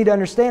here's what we need to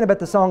understand about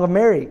the Song of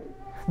Mary.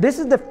 This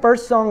is the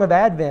first song of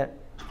Advent.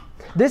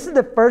 This is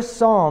the first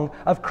song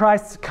of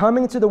Christ's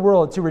coming to the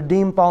world to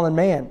redeem fallen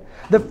man.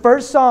 The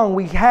first song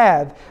we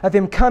have of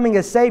Him coming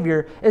as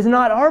Savior is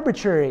not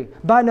arbitrary,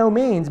 by no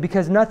means,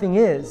 because nothing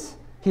is.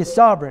 He is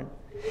sovereign.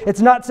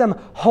 It's not some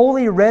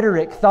holy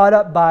rhetoric thought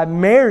up by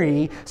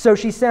Mary so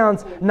she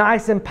sounds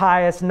nice and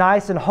pious,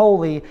 nice and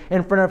holy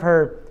in front of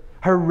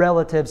her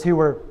relatives who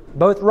were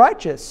both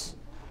righteous.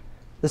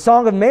 The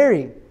Song of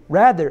Mary,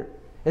 rather,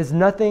 is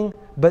nothing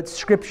but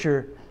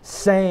Scripture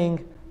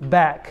saying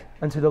back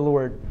unto the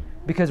Lord.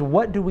 Because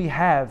what do we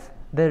have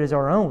that is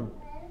our own?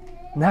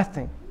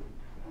 Nothing.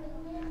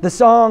 The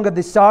song of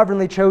the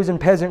sovereignly chosen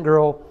peasant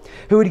girl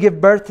who would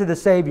give birth to the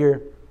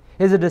Savior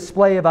is a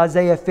display of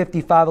Isaiah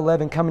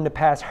 55:11 coming to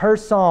pass. Her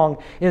song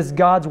is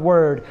God's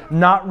word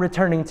not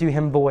returning to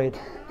Him void.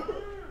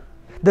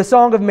 The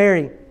Song of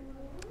Mary,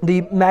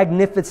 the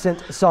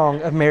magnificent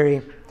Song of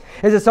Mary,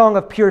 is a song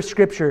of pure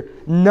Scripture.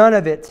 None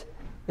of it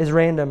is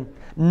random.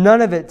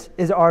 None of it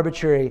is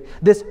arbitrary.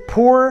 This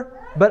poor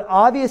but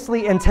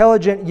obviously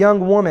intelligent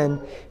young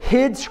woman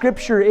hid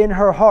Scripture in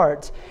her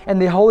heart,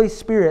 and the Holy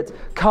Spirit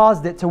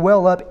caused it to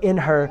well up in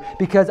her,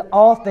 because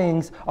all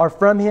things are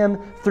from Him,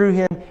 through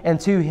Him, and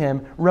to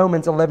Him.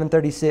 Romans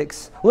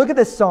 11:36. Look at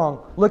this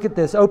song. Look at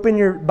this. Open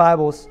your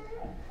Bibles.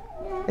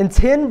 In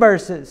 10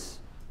 verses,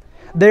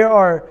 there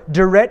are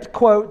direct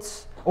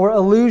quotes or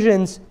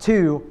allusions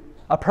to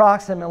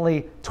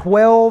approximately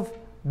 12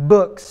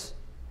 books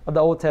of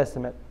the Old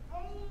Testament.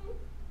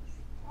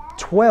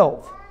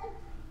 12.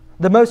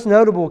 The most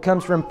notable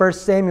comes from 1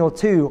 Samuel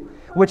 2,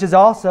 which is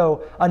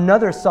also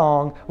another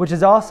song, which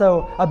is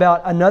also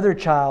about another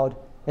child,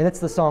 and it's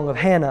the song of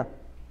Hannah.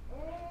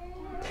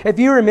 If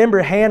you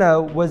remember, Hannah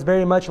was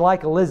very much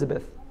like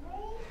Elizabeth.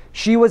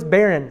 She was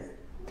barren.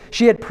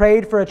 She had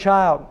prayed for a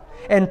child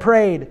and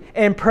prayed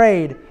and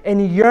prayed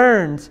and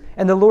yearned,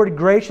 and the Lord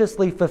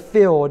graciously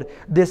fulfilled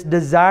this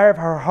desire of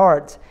her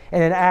heart.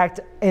 And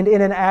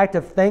in an act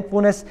of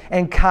thankfulness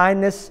and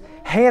kindness,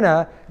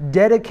 Hannah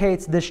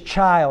dedicates this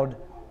child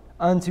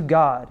unto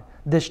God.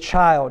 This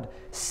child,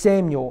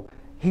 Samuel,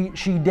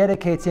 she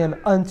dedicates him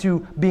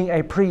unto being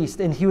a priest,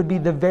 and he would be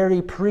the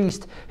very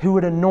priest who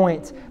would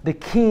anoint the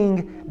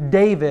King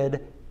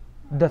David,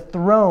 the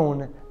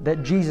throne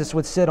that Jesus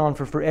would sit on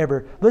for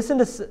forever. Listen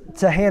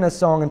to Hannah's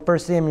song in 1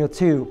 Samuel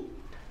 2,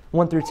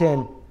 1 through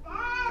 10.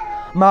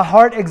 My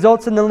heart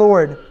exults in the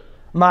Lord.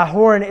 My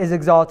horn is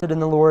exalted in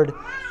the Lord.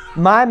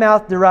 My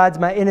mouth derides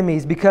my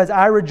enemies, because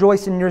I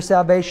rejoice in your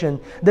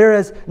salvation. There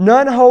is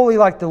none holy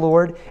like the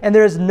Lord, and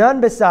there is none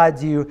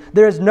besides you.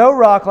 There is no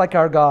rock like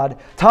our God.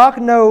 Talk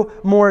no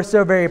more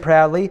so very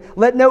proudly.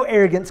 Let no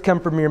arrogance come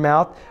from your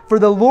mouth. For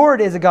the Lord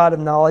is a God of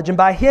knowledge, and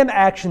by Him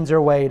actions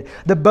are weighed.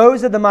 The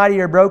bows of the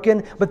mighty are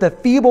broken, but the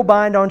feeble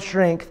bind on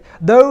strength.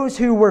 Those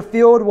who were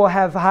filled will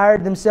have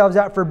hired themselves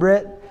out for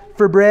bread,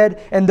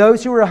 and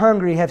those who are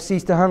hungry have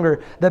ceased to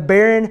hunger. The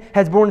barren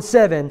has borne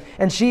 7,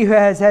 and she who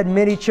has had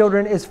many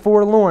children is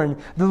forlorn.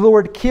 The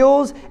Lord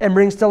kills and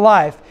brings to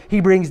life.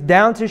 He brings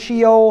down to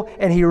Sheol,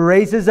 and He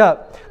raises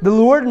up. The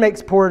Lord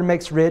makes poor and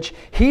makes rich.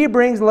 He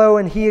brings low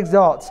and He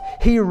exalts.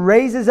 He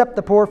raises up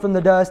the poor from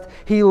the dust.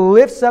 He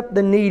lifts up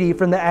the needy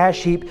from the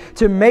ash heap,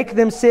 to make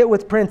them sit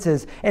with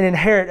princes and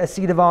inherit a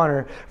seat of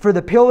honor. For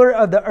the pillar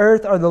of the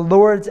earth are the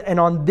Lord's, and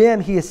on them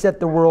He has set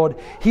the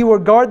world. He will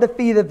guard the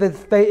feet of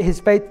His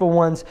faithful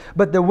ones,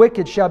 but the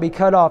wicked shall be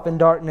cut off in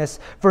darkness.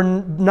 For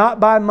not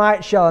by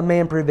might shall a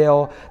man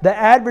prevail. The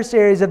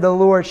adversaries of the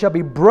Lord shall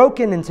be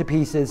broken into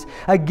pieces.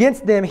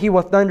 Against them He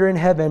will thunder in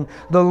heaven.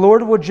 The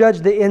Lord will judge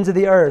the ends of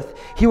the earth.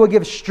 He will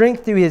give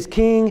strength to His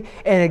king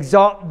and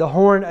exalt the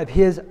horn of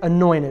His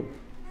anointed.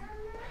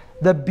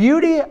 The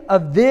beauty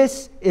of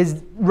this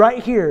is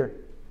right here.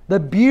 The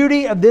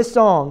beauty of this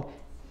song,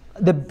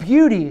 the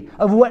beauty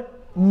of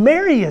what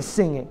Mary is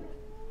singing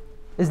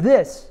is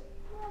this.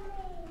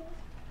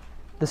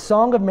 The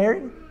Song of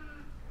Mary,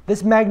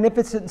 this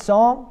magnificent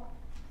song,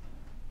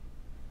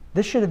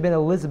 this should have been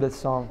Elizabeth's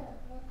song.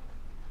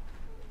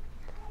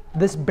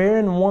 This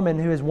barren woman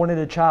who has wanted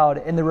a child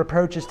and the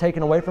reproach is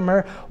taken away from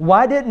her,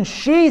 why didn't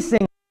she sing?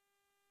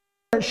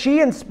 Why wasn't she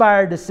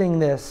inspired to sing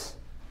this?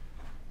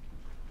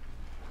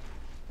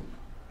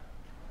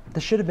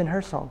 This should have been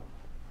her song.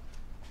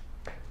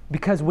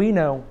 Because we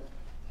know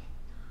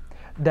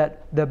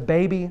that the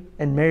baby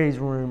in Mary's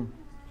womb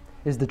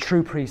is the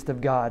true priest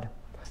of God,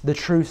 the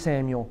true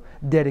Samuel,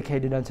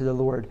 dedicated unto the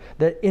Lord,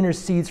 that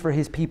intercedes for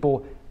His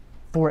people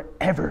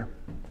forever,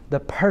 the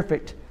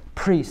perfect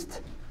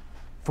priest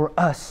for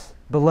us,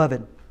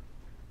 beloved.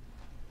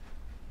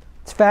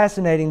 It's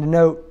fascinating to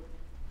note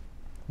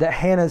that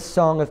Hannah's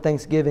song of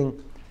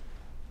thanksgiving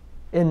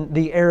in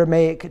the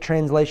Aramaic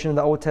translation of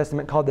the Old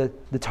Testament called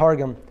the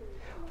Targum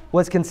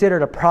was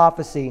considered a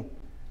prophecy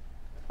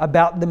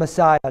about the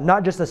Messiah,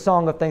 not just a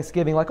song of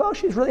thanksgiving like, oh,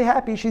 she's really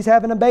happy, she's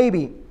having a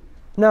baby.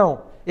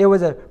 No, it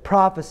was a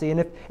prophecy.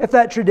 And if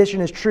that tradition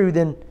is true,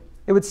 then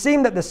it would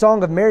seem that the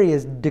Song of Mary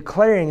is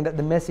declaring that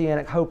the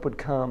Messianic hope would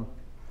come,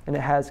 and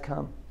it has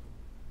come.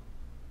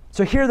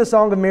 So hear the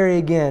Song of Mary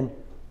again,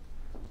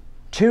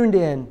 tuned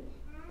in,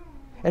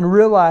 and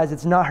realize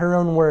it's not her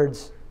own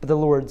words, but the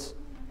Lord's.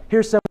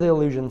 Here's some of the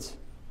allusions.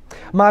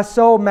 My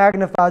soul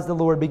magnifies the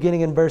Lord,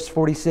 beginning in verse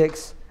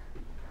 46.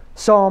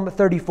 Psalm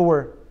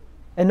 34.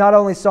 And not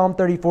only Psalm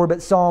 34,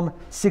 but Psalm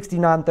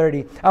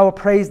 69:30. I will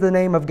praise the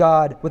name of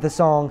God with a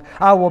song.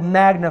 I will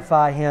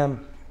magnify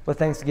Him with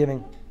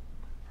thanksgiving.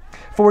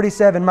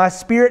 47. My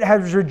spirit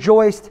has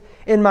rejoiced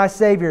in my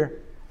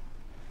Savior.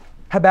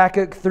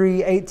 Habakkuk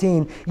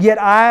 3:18. Yet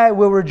I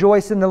will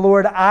rejoice in the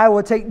Lord. I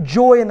will take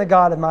joy in the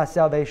God of my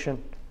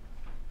salvation.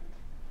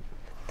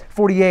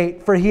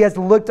 48. For He has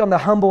looked on the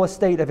humble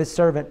estate of His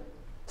servant.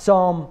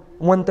 Psalm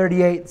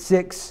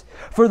 138:6.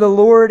 For the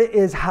Lord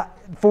is high,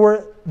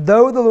 for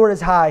though the Lord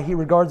is high, He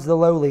regards the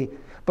lowly,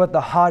 but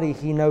the haughty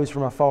He knows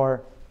from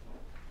afar.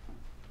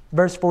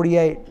 Verse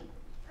 48.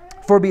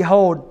 For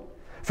behold,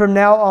 from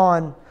now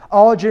on,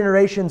 all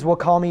generations will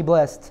call me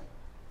blessed.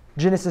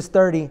 Genesis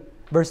 30,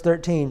 verse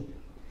 13.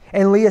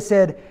 And Leah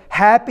said,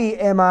 happy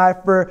am I,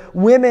 for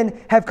women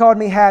have called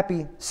me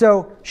happy.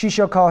 So she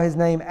shall call his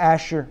name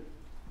Asher,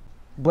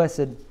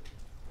 blessed.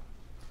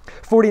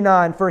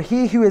 49. For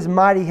He who is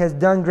mighty has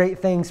done great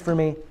things for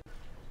me.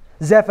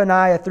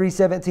 Zephaniah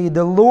 3:17.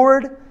 The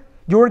Lord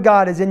your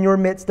God is in your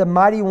midst, the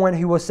mighty one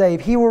who will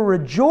save. He will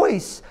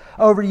rejoice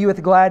over you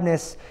with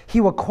gladness.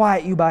 He will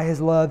quiet you by His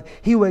love.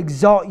 He will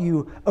exalt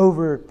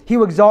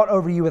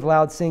over you with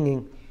loud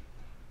singing.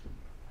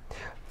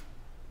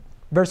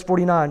 Verse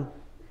 49.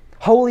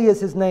 Holy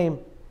is His name.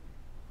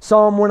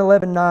 Psalm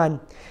 111:9.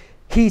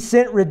 He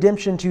sent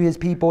redemption to His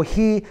people.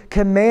 He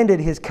commanded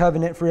His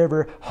covenant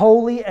forever.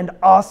 Holy and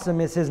awesome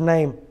is His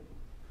name.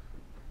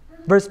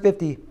 Verse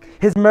 50.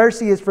 His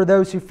mercy is for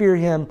those who fear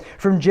Him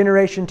from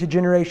generation to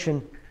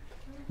generation.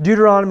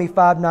 Deuteronomy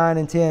 5:9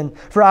 and 10.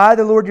 For I,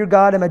 the Lord your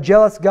God, am a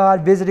jealous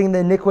God, visiting the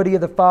iniquity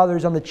of the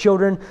fathers on the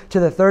children to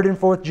the third and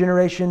fourth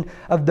generation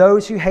of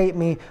those who hate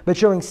me, but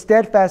showing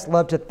steadfast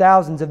love to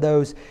thousands of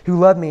those who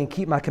love me and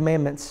keep my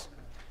commandments.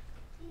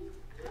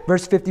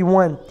 Verse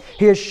 51.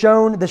 He has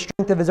shown the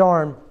strength of His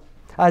arm.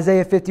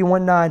 Isaiah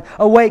 51:9.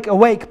 Awake,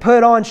 awake,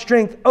 put on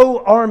strength,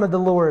 O arm of the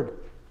Lord.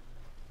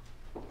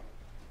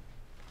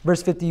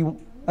 Verse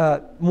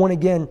 51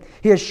 again.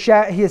 He has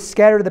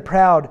scattered the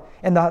proud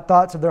and the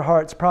thoughts of their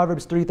hearts.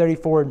 Proverbs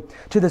 3:34.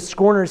 To the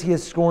scorners He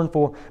is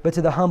scornful, but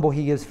to the humble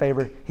He gives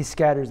favor. He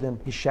scatters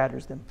them. He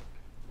shatters them.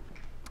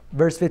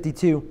 Verse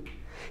 52.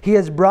 He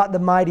has brought the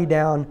mighty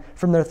down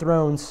from their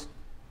thrones.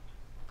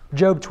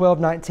 Job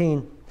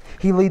 12:19.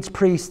 He leads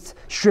priests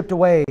stripped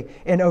away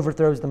and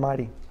overthrows the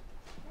mighty.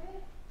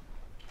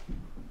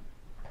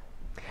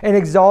 And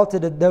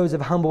exalted those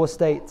of humble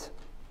estate.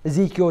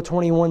 Ezekiel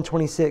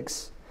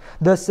 21:26.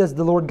 Thus says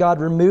the Lord God,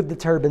 remove the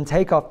turban,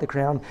 take off the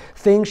crown.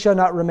 Things shall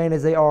not remain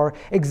as they are.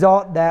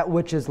 Exalt that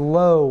which is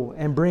low,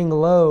 and bring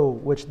low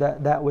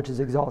that which is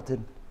exalted.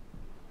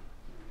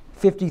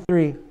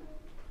 53.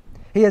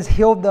 He has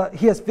filled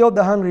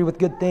the hungry with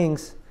good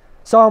things.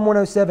 Psalm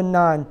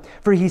 107:9.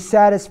 For He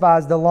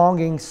satisfies the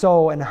longing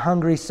soul, and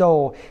hungry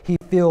soul He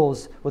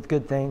fills with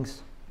good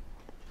things.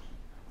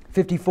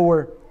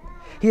 54.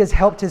 He has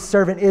helped His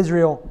servant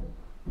Israel.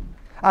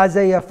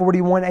 Isaiah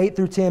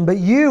 41:8-10. But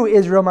you,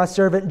 Israel, my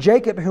servant,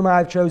 Jacob, whom I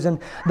have chosen,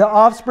 the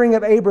offspring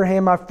of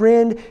Abraham, my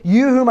friend,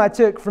 you whom I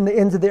took from the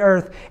ends of the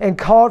earth and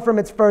called from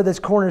its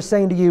furthest corners,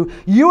 saying to you,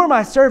 you are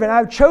my servant, I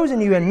have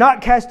chosen you and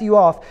not cast you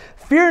off.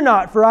 Fear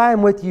not, for I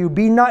am with you.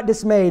 Be not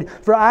dismayed,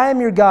 for I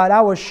am your God. I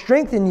will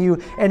strengthen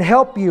you and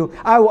help you.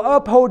 I will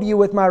uphold you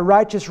with my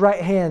righteous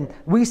right hand.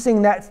 We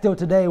sing that still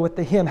today with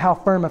the hymn, How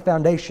Firm a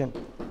Foundation.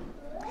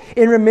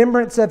 In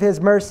remembrance of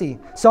His mercy,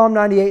 Psalm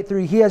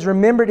 98:3, He has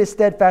remembered His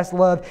steadfast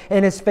love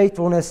and His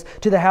faithfulness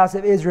to the house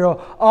of Israel.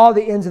 All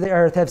the ends of the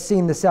earth have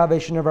seen the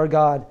salvation of our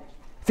God.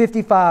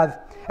 55,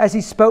 as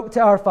He spoke to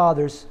our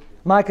fathers,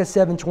 Micah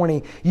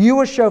 7:20, you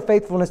will show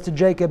faithfulness to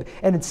Jacob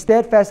and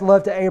steadfast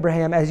love to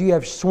Abraham, as you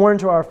have sworn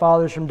to our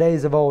fathers from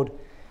days of old,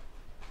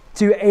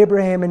 to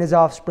Abraham and his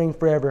offspring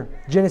forever.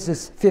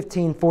 Genesis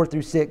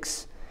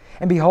 15:4-6.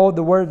 And behold,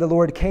 the word of the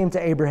Lord came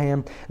to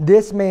Abraham.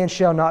 This man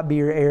shall not be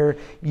your heir.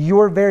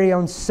 Your very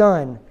own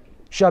son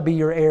shall be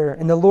your heir.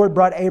 And the Lord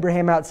brought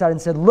Abraham outside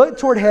and said, look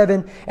toward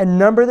heaven and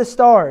number the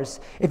stars,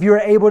 if you are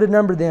able to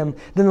number them.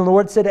 Then the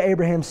Lord said to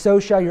Abraham, so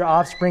shall your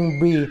offspring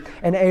be.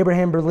 And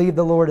Abraham believed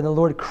the Lord, and the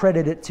Lord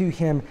credited it to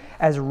him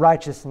as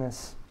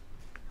righteousness.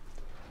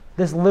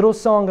 This little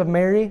song of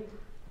Mary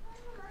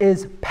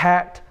is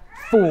packed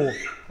full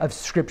of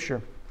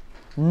Scripture.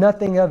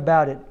 Nothing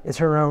about it is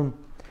her own.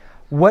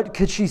 What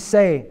could she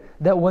say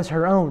that was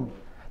her own?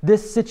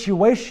 This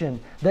situation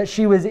that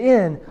she was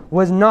in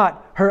was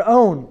not her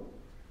own.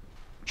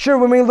 Sure,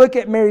 when we look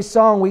at Mary's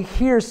song, we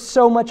hear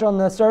so much on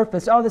the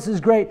surface. Oh, this is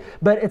great,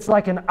 but it's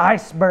like an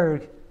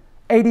iceberg.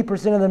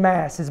 80% of the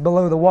mass is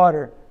below the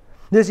water.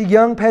 This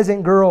young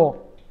peasant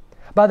girl,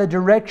 by the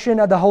direction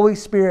of the Holy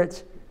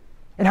Spirit,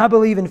 and I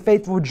believe in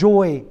faithful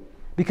joy,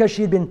 because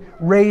she had been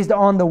raised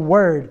on the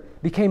Word,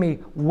 became a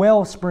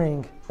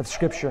wellspring of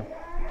Scripture.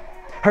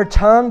 Her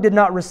tongue did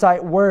not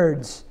recite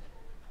words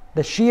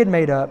that she had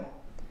made up.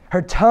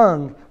 Her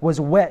tongue was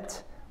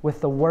wet with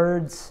the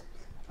words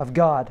of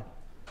God.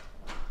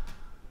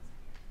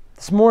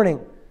 This morning,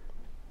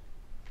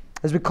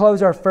 as we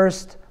close our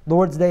first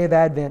Lord's Day of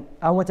Advent,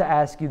 I want to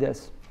ask you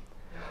this.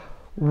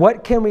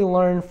 What can we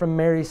learn from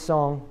Mary's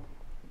song?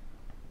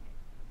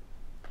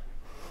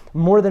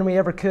 More than we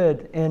ever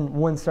could in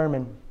one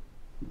sermon.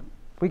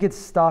 We could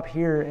stop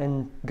here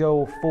and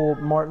go full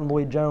Martin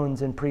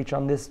Lloyd-Jones and preach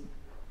on this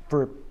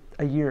for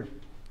a year,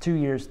 2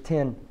 years,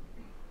 10.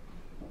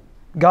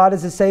 God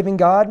is a saving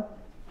God?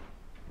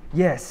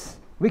 Yes,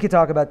 we could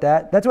talk about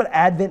that. That's what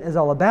Advent is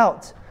all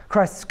about.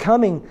 Christ's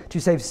coming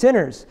to save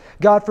sinners.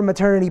 God from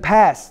eternity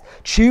past,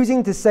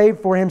 choosing to save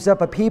for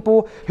himself a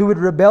people who would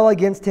rebel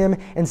against him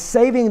and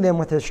saving them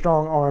with his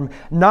strong arm.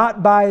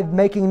 Not by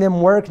making them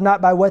work,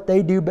 not by what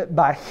they do, but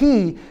by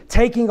he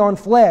taking on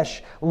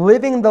flesh,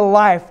 living the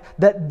life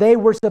that they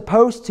were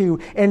supposed to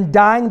and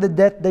dying the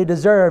death they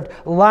deserved,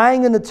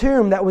 lying in the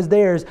tomb that was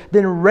theirs,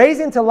 then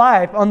raising to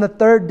life on the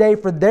third day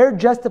for their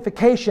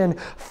justification,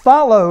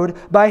 followed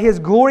by his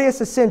glorious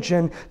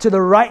ascension to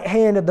the right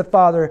hand of the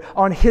Father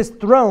on his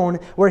throne,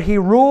 where he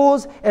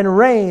rules and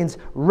reigns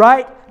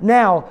right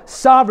now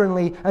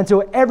sovereignly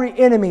until every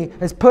enemy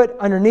is put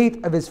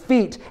underneath of his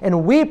feet.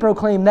 And we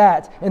proclaim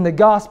that in the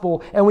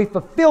gospel, and we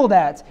fulfill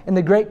that in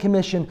the Great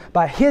Commission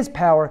by his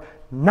power,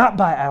 not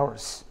by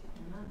ours.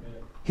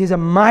 He's a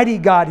mighty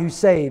God who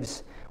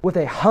saves with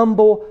a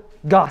humble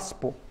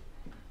gospel.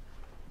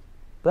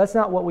 But that's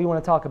not what we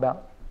want to talk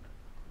about.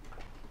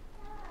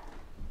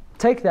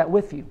 Take that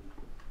with you.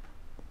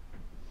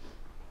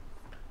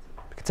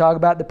 We could talk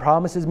about the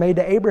promises made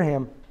to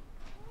Abraham.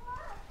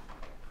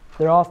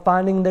 They're all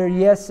finding their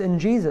yes in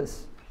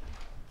Jesus.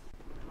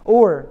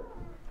 Or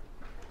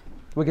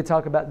we could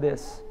talk about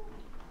this.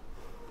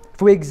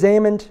 If we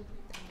examined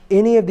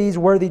any of these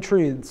worthy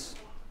truths,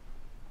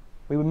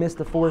 we would miss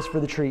the forest for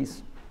the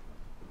trees.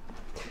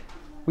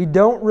 We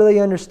don't really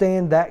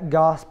understand that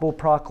gospel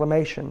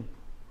proclamation.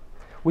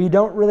 We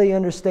don't really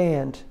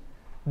understand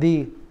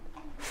the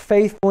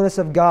faithfulness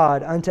of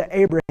God unto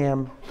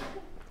Abraham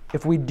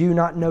if we do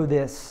not know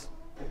this,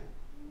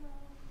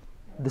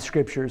 the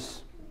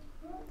Scriptures.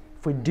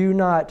 If we do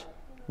not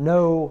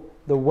know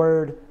the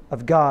Word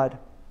of God.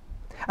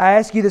 I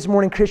ask you this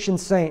morning, Christian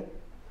saint,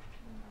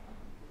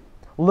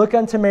 look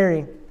unto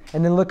Mary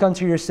and then look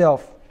unto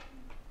yourself.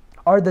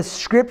 Are the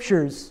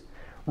Scriptures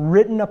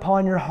written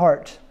upon your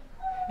heart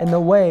in the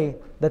way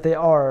that they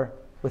are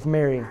with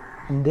Mary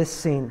in this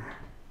scene?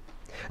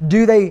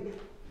 Do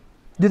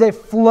they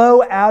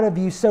flow out of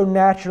you so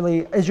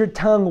naturally? Is your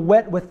tongue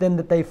wet with them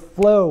that they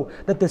flow,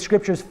 that the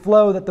Scriptures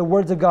flow, that the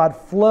words of God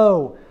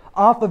flow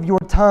off of your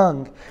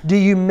tongue? Do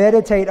you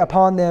meditate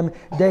upon them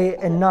day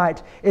and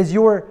night? Is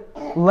your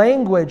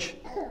language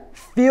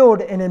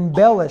filled and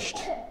embellished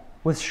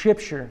with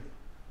Scripture?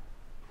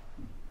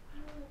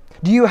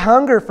 Do you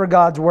hunger for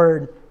God's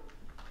Word?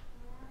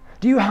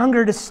 Do you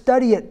hunger to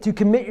study it, to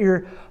commit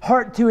your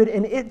heart to it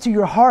and it to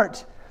your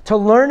heart, to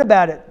learn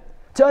about it,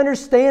 to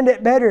understand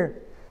it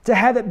better, to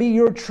have it be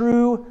your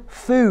true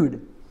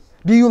food?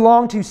 Do you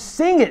long to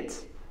sing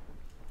it?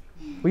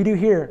 We do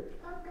here.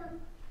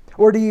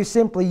 Or do you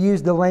simply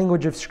use the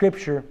language of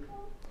Scripture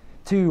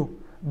to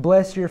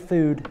bless your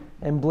food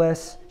and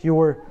bless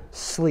your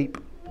sleep?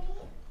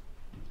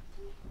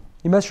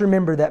 You must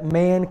remember that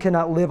man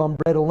cannot live on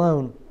bread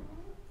alone,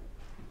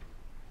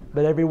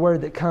 but every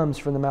word that comes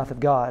from the mouth of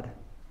God.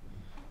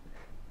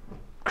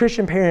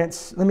 Christian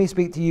parents, let me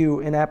speak to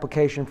you in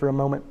application for a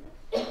moment.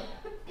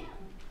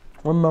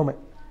 One moment.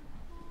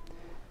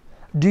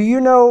 Do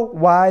you know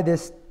why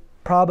this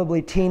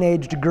probably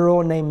teenaged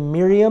girl named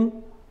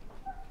Miriam,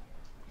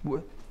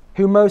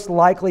 who most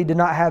likely did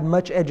not have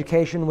much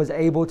education, was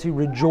able to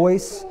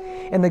rejoice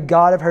in the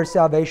God of her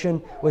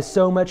salvation with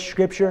so much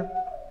Scripture?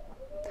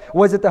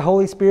 Was it the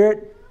Holy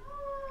Spirit?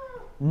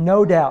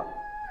 No doubt.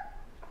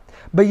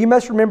 But you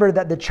must remember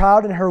that the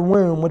child in her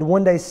womb would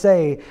one day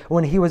say,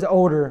 when he was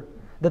older,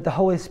 that the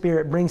Holy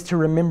Spirit brings to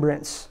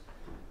remembrance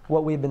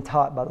what we've been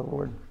taught by the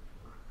Lord.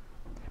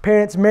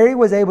 Parents, Mary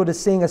was able to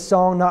sing a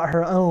song not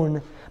her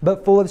own,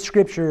 but full of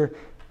Scripture,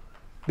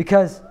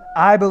 because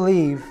I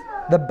believe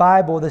the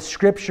Bible, the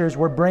Scriptures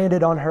were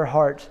branded on her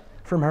heart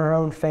from her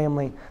own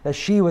family, that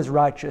she was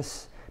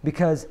righteous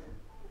because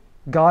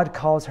God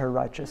calls her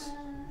righteous.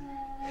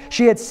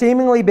 She had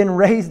seemingly been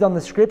raised on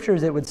the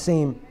Scriptures, it would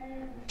seem.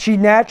 She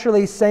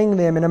naturally sang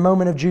them in a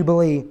moment of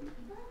jubilee.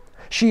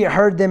 She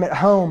heard them at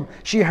home.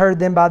 She heard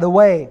them by the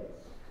way.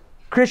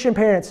 Christian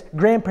parents,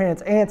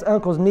 grandparents, aunts,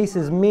 uncles,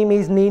 nieces,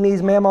 mimis,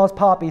 ninis, mamas,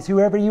 poppies,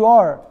 whoever you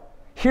are,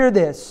 hear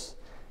this.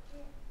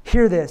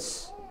 Hear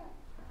this.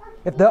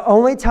 If the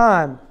only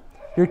time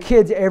your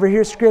kids ever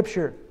hear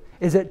Scripture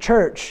is at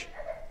church,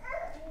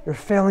 you're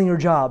failing your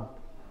job.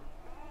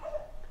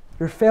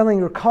 You're failing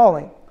your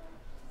calling.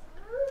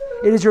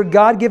 It is your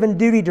God-given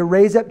duty to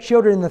raise up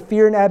children in the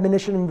fear and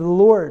admonition of the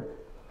Lord.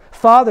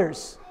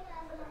 Fathers,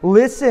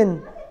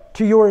 listen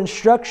to your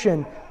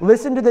instruction.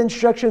 Listen to the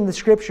instruction of the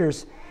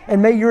Scriptures.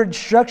 And may your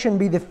instruction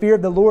be the fear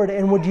of the Lord.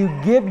 And would you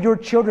give your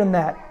children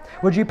that?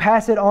 Would you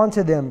pass it on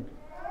to them?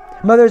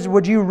 Mothers,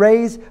 would you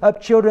raise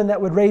up children that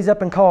would raise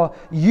up and call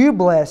you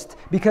blessed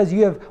because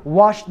you have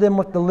washed them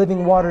with the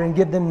living water and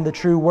give them the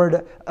true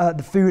word,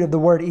 the food of the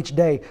Word each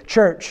day?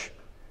 Church,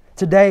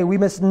 today we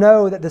must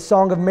know that the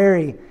Song of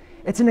Mary,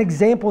 it's an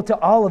example to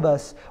all of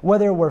us,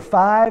 whether we're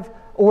 5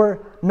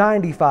 or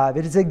 95.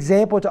 It is an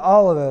example to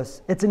all of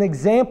us. It's an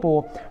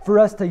example for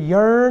us to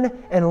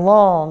yearn and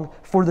long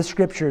for the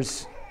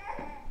Scriptures.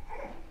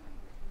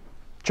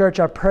 Church,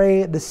 I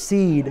pray the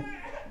seed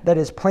that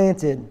is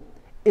planted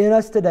in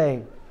us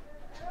today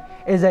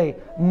is a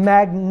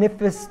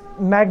magnificent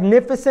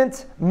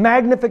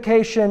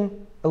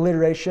magnification,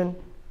 alliteration,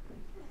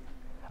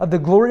 of the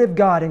glory of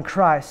God in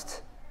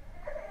Christ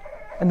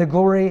and the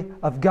glory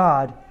of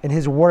God in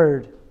His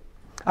Word.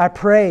 I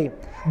pray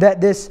that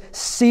this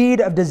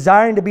seed of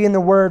desiring to be in the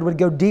Word would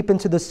go deep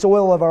into the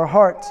soil of our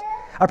heart.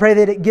 I pray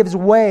that it gives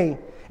way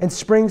and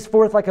springs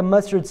forth like a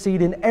mustard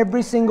seed in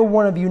every single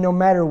one of you, no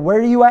matter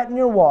where you're at in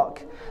your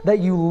walk, that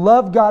you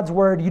love God's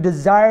Word, you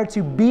desire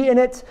to be in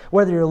it,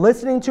 whether you're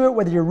listening to it,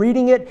 whether you're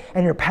reading it,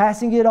 and you're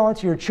passing it on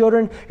to your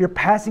children, you're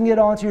passing it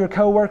on to your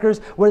coworkers,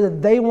 whether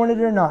they want it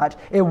or not,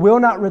 it will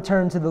not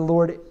return to the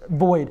Lord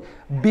void.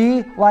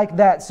 Be like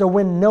that, so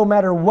when no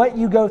matter what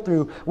you go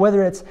through,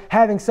 whether it's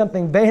having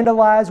something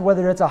vandalized,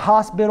 whether it's a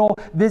hospital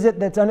visit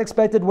that's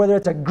unexpected, whether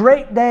it's a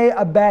great day,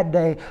 a bad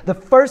day, the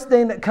first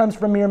thing that comes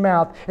from your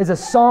mouth is a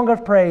song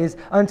of praise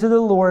unto the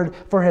Lord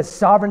for His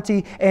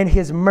sovereignty and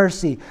His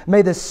mercy.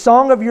 May the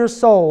song of your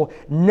soul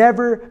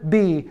never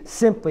be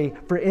simply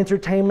for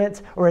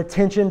entertainment or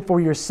attention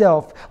for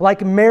yourself.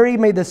 Like Mary,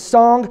 may the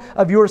song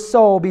of your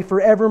soul be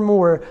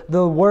forevermore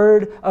the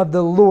word of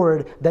the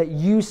Lord that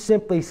you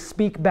simply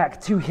speak back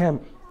to Him.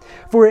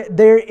 For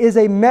there is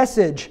a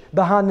message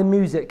behind the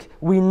music.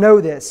 We know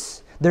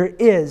this. There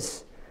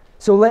is.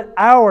 So let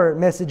our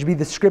message be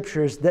the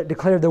Scriptures that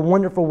declare the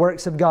wonderful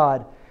works of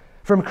God.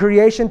 From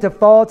creation to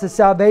fall to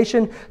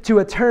salvation to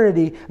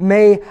eternity,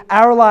 may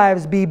our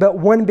lives be but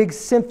one big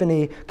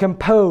symphony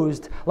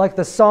composed like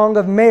the Song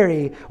of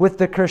Mary, with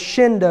the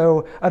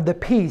crescendo of the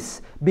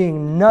piece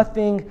being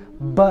nothing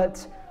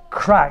but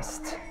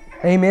Christ.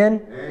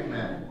 Amen?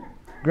 Amen.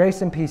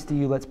 Grace and peace to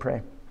you. Let's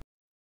pray.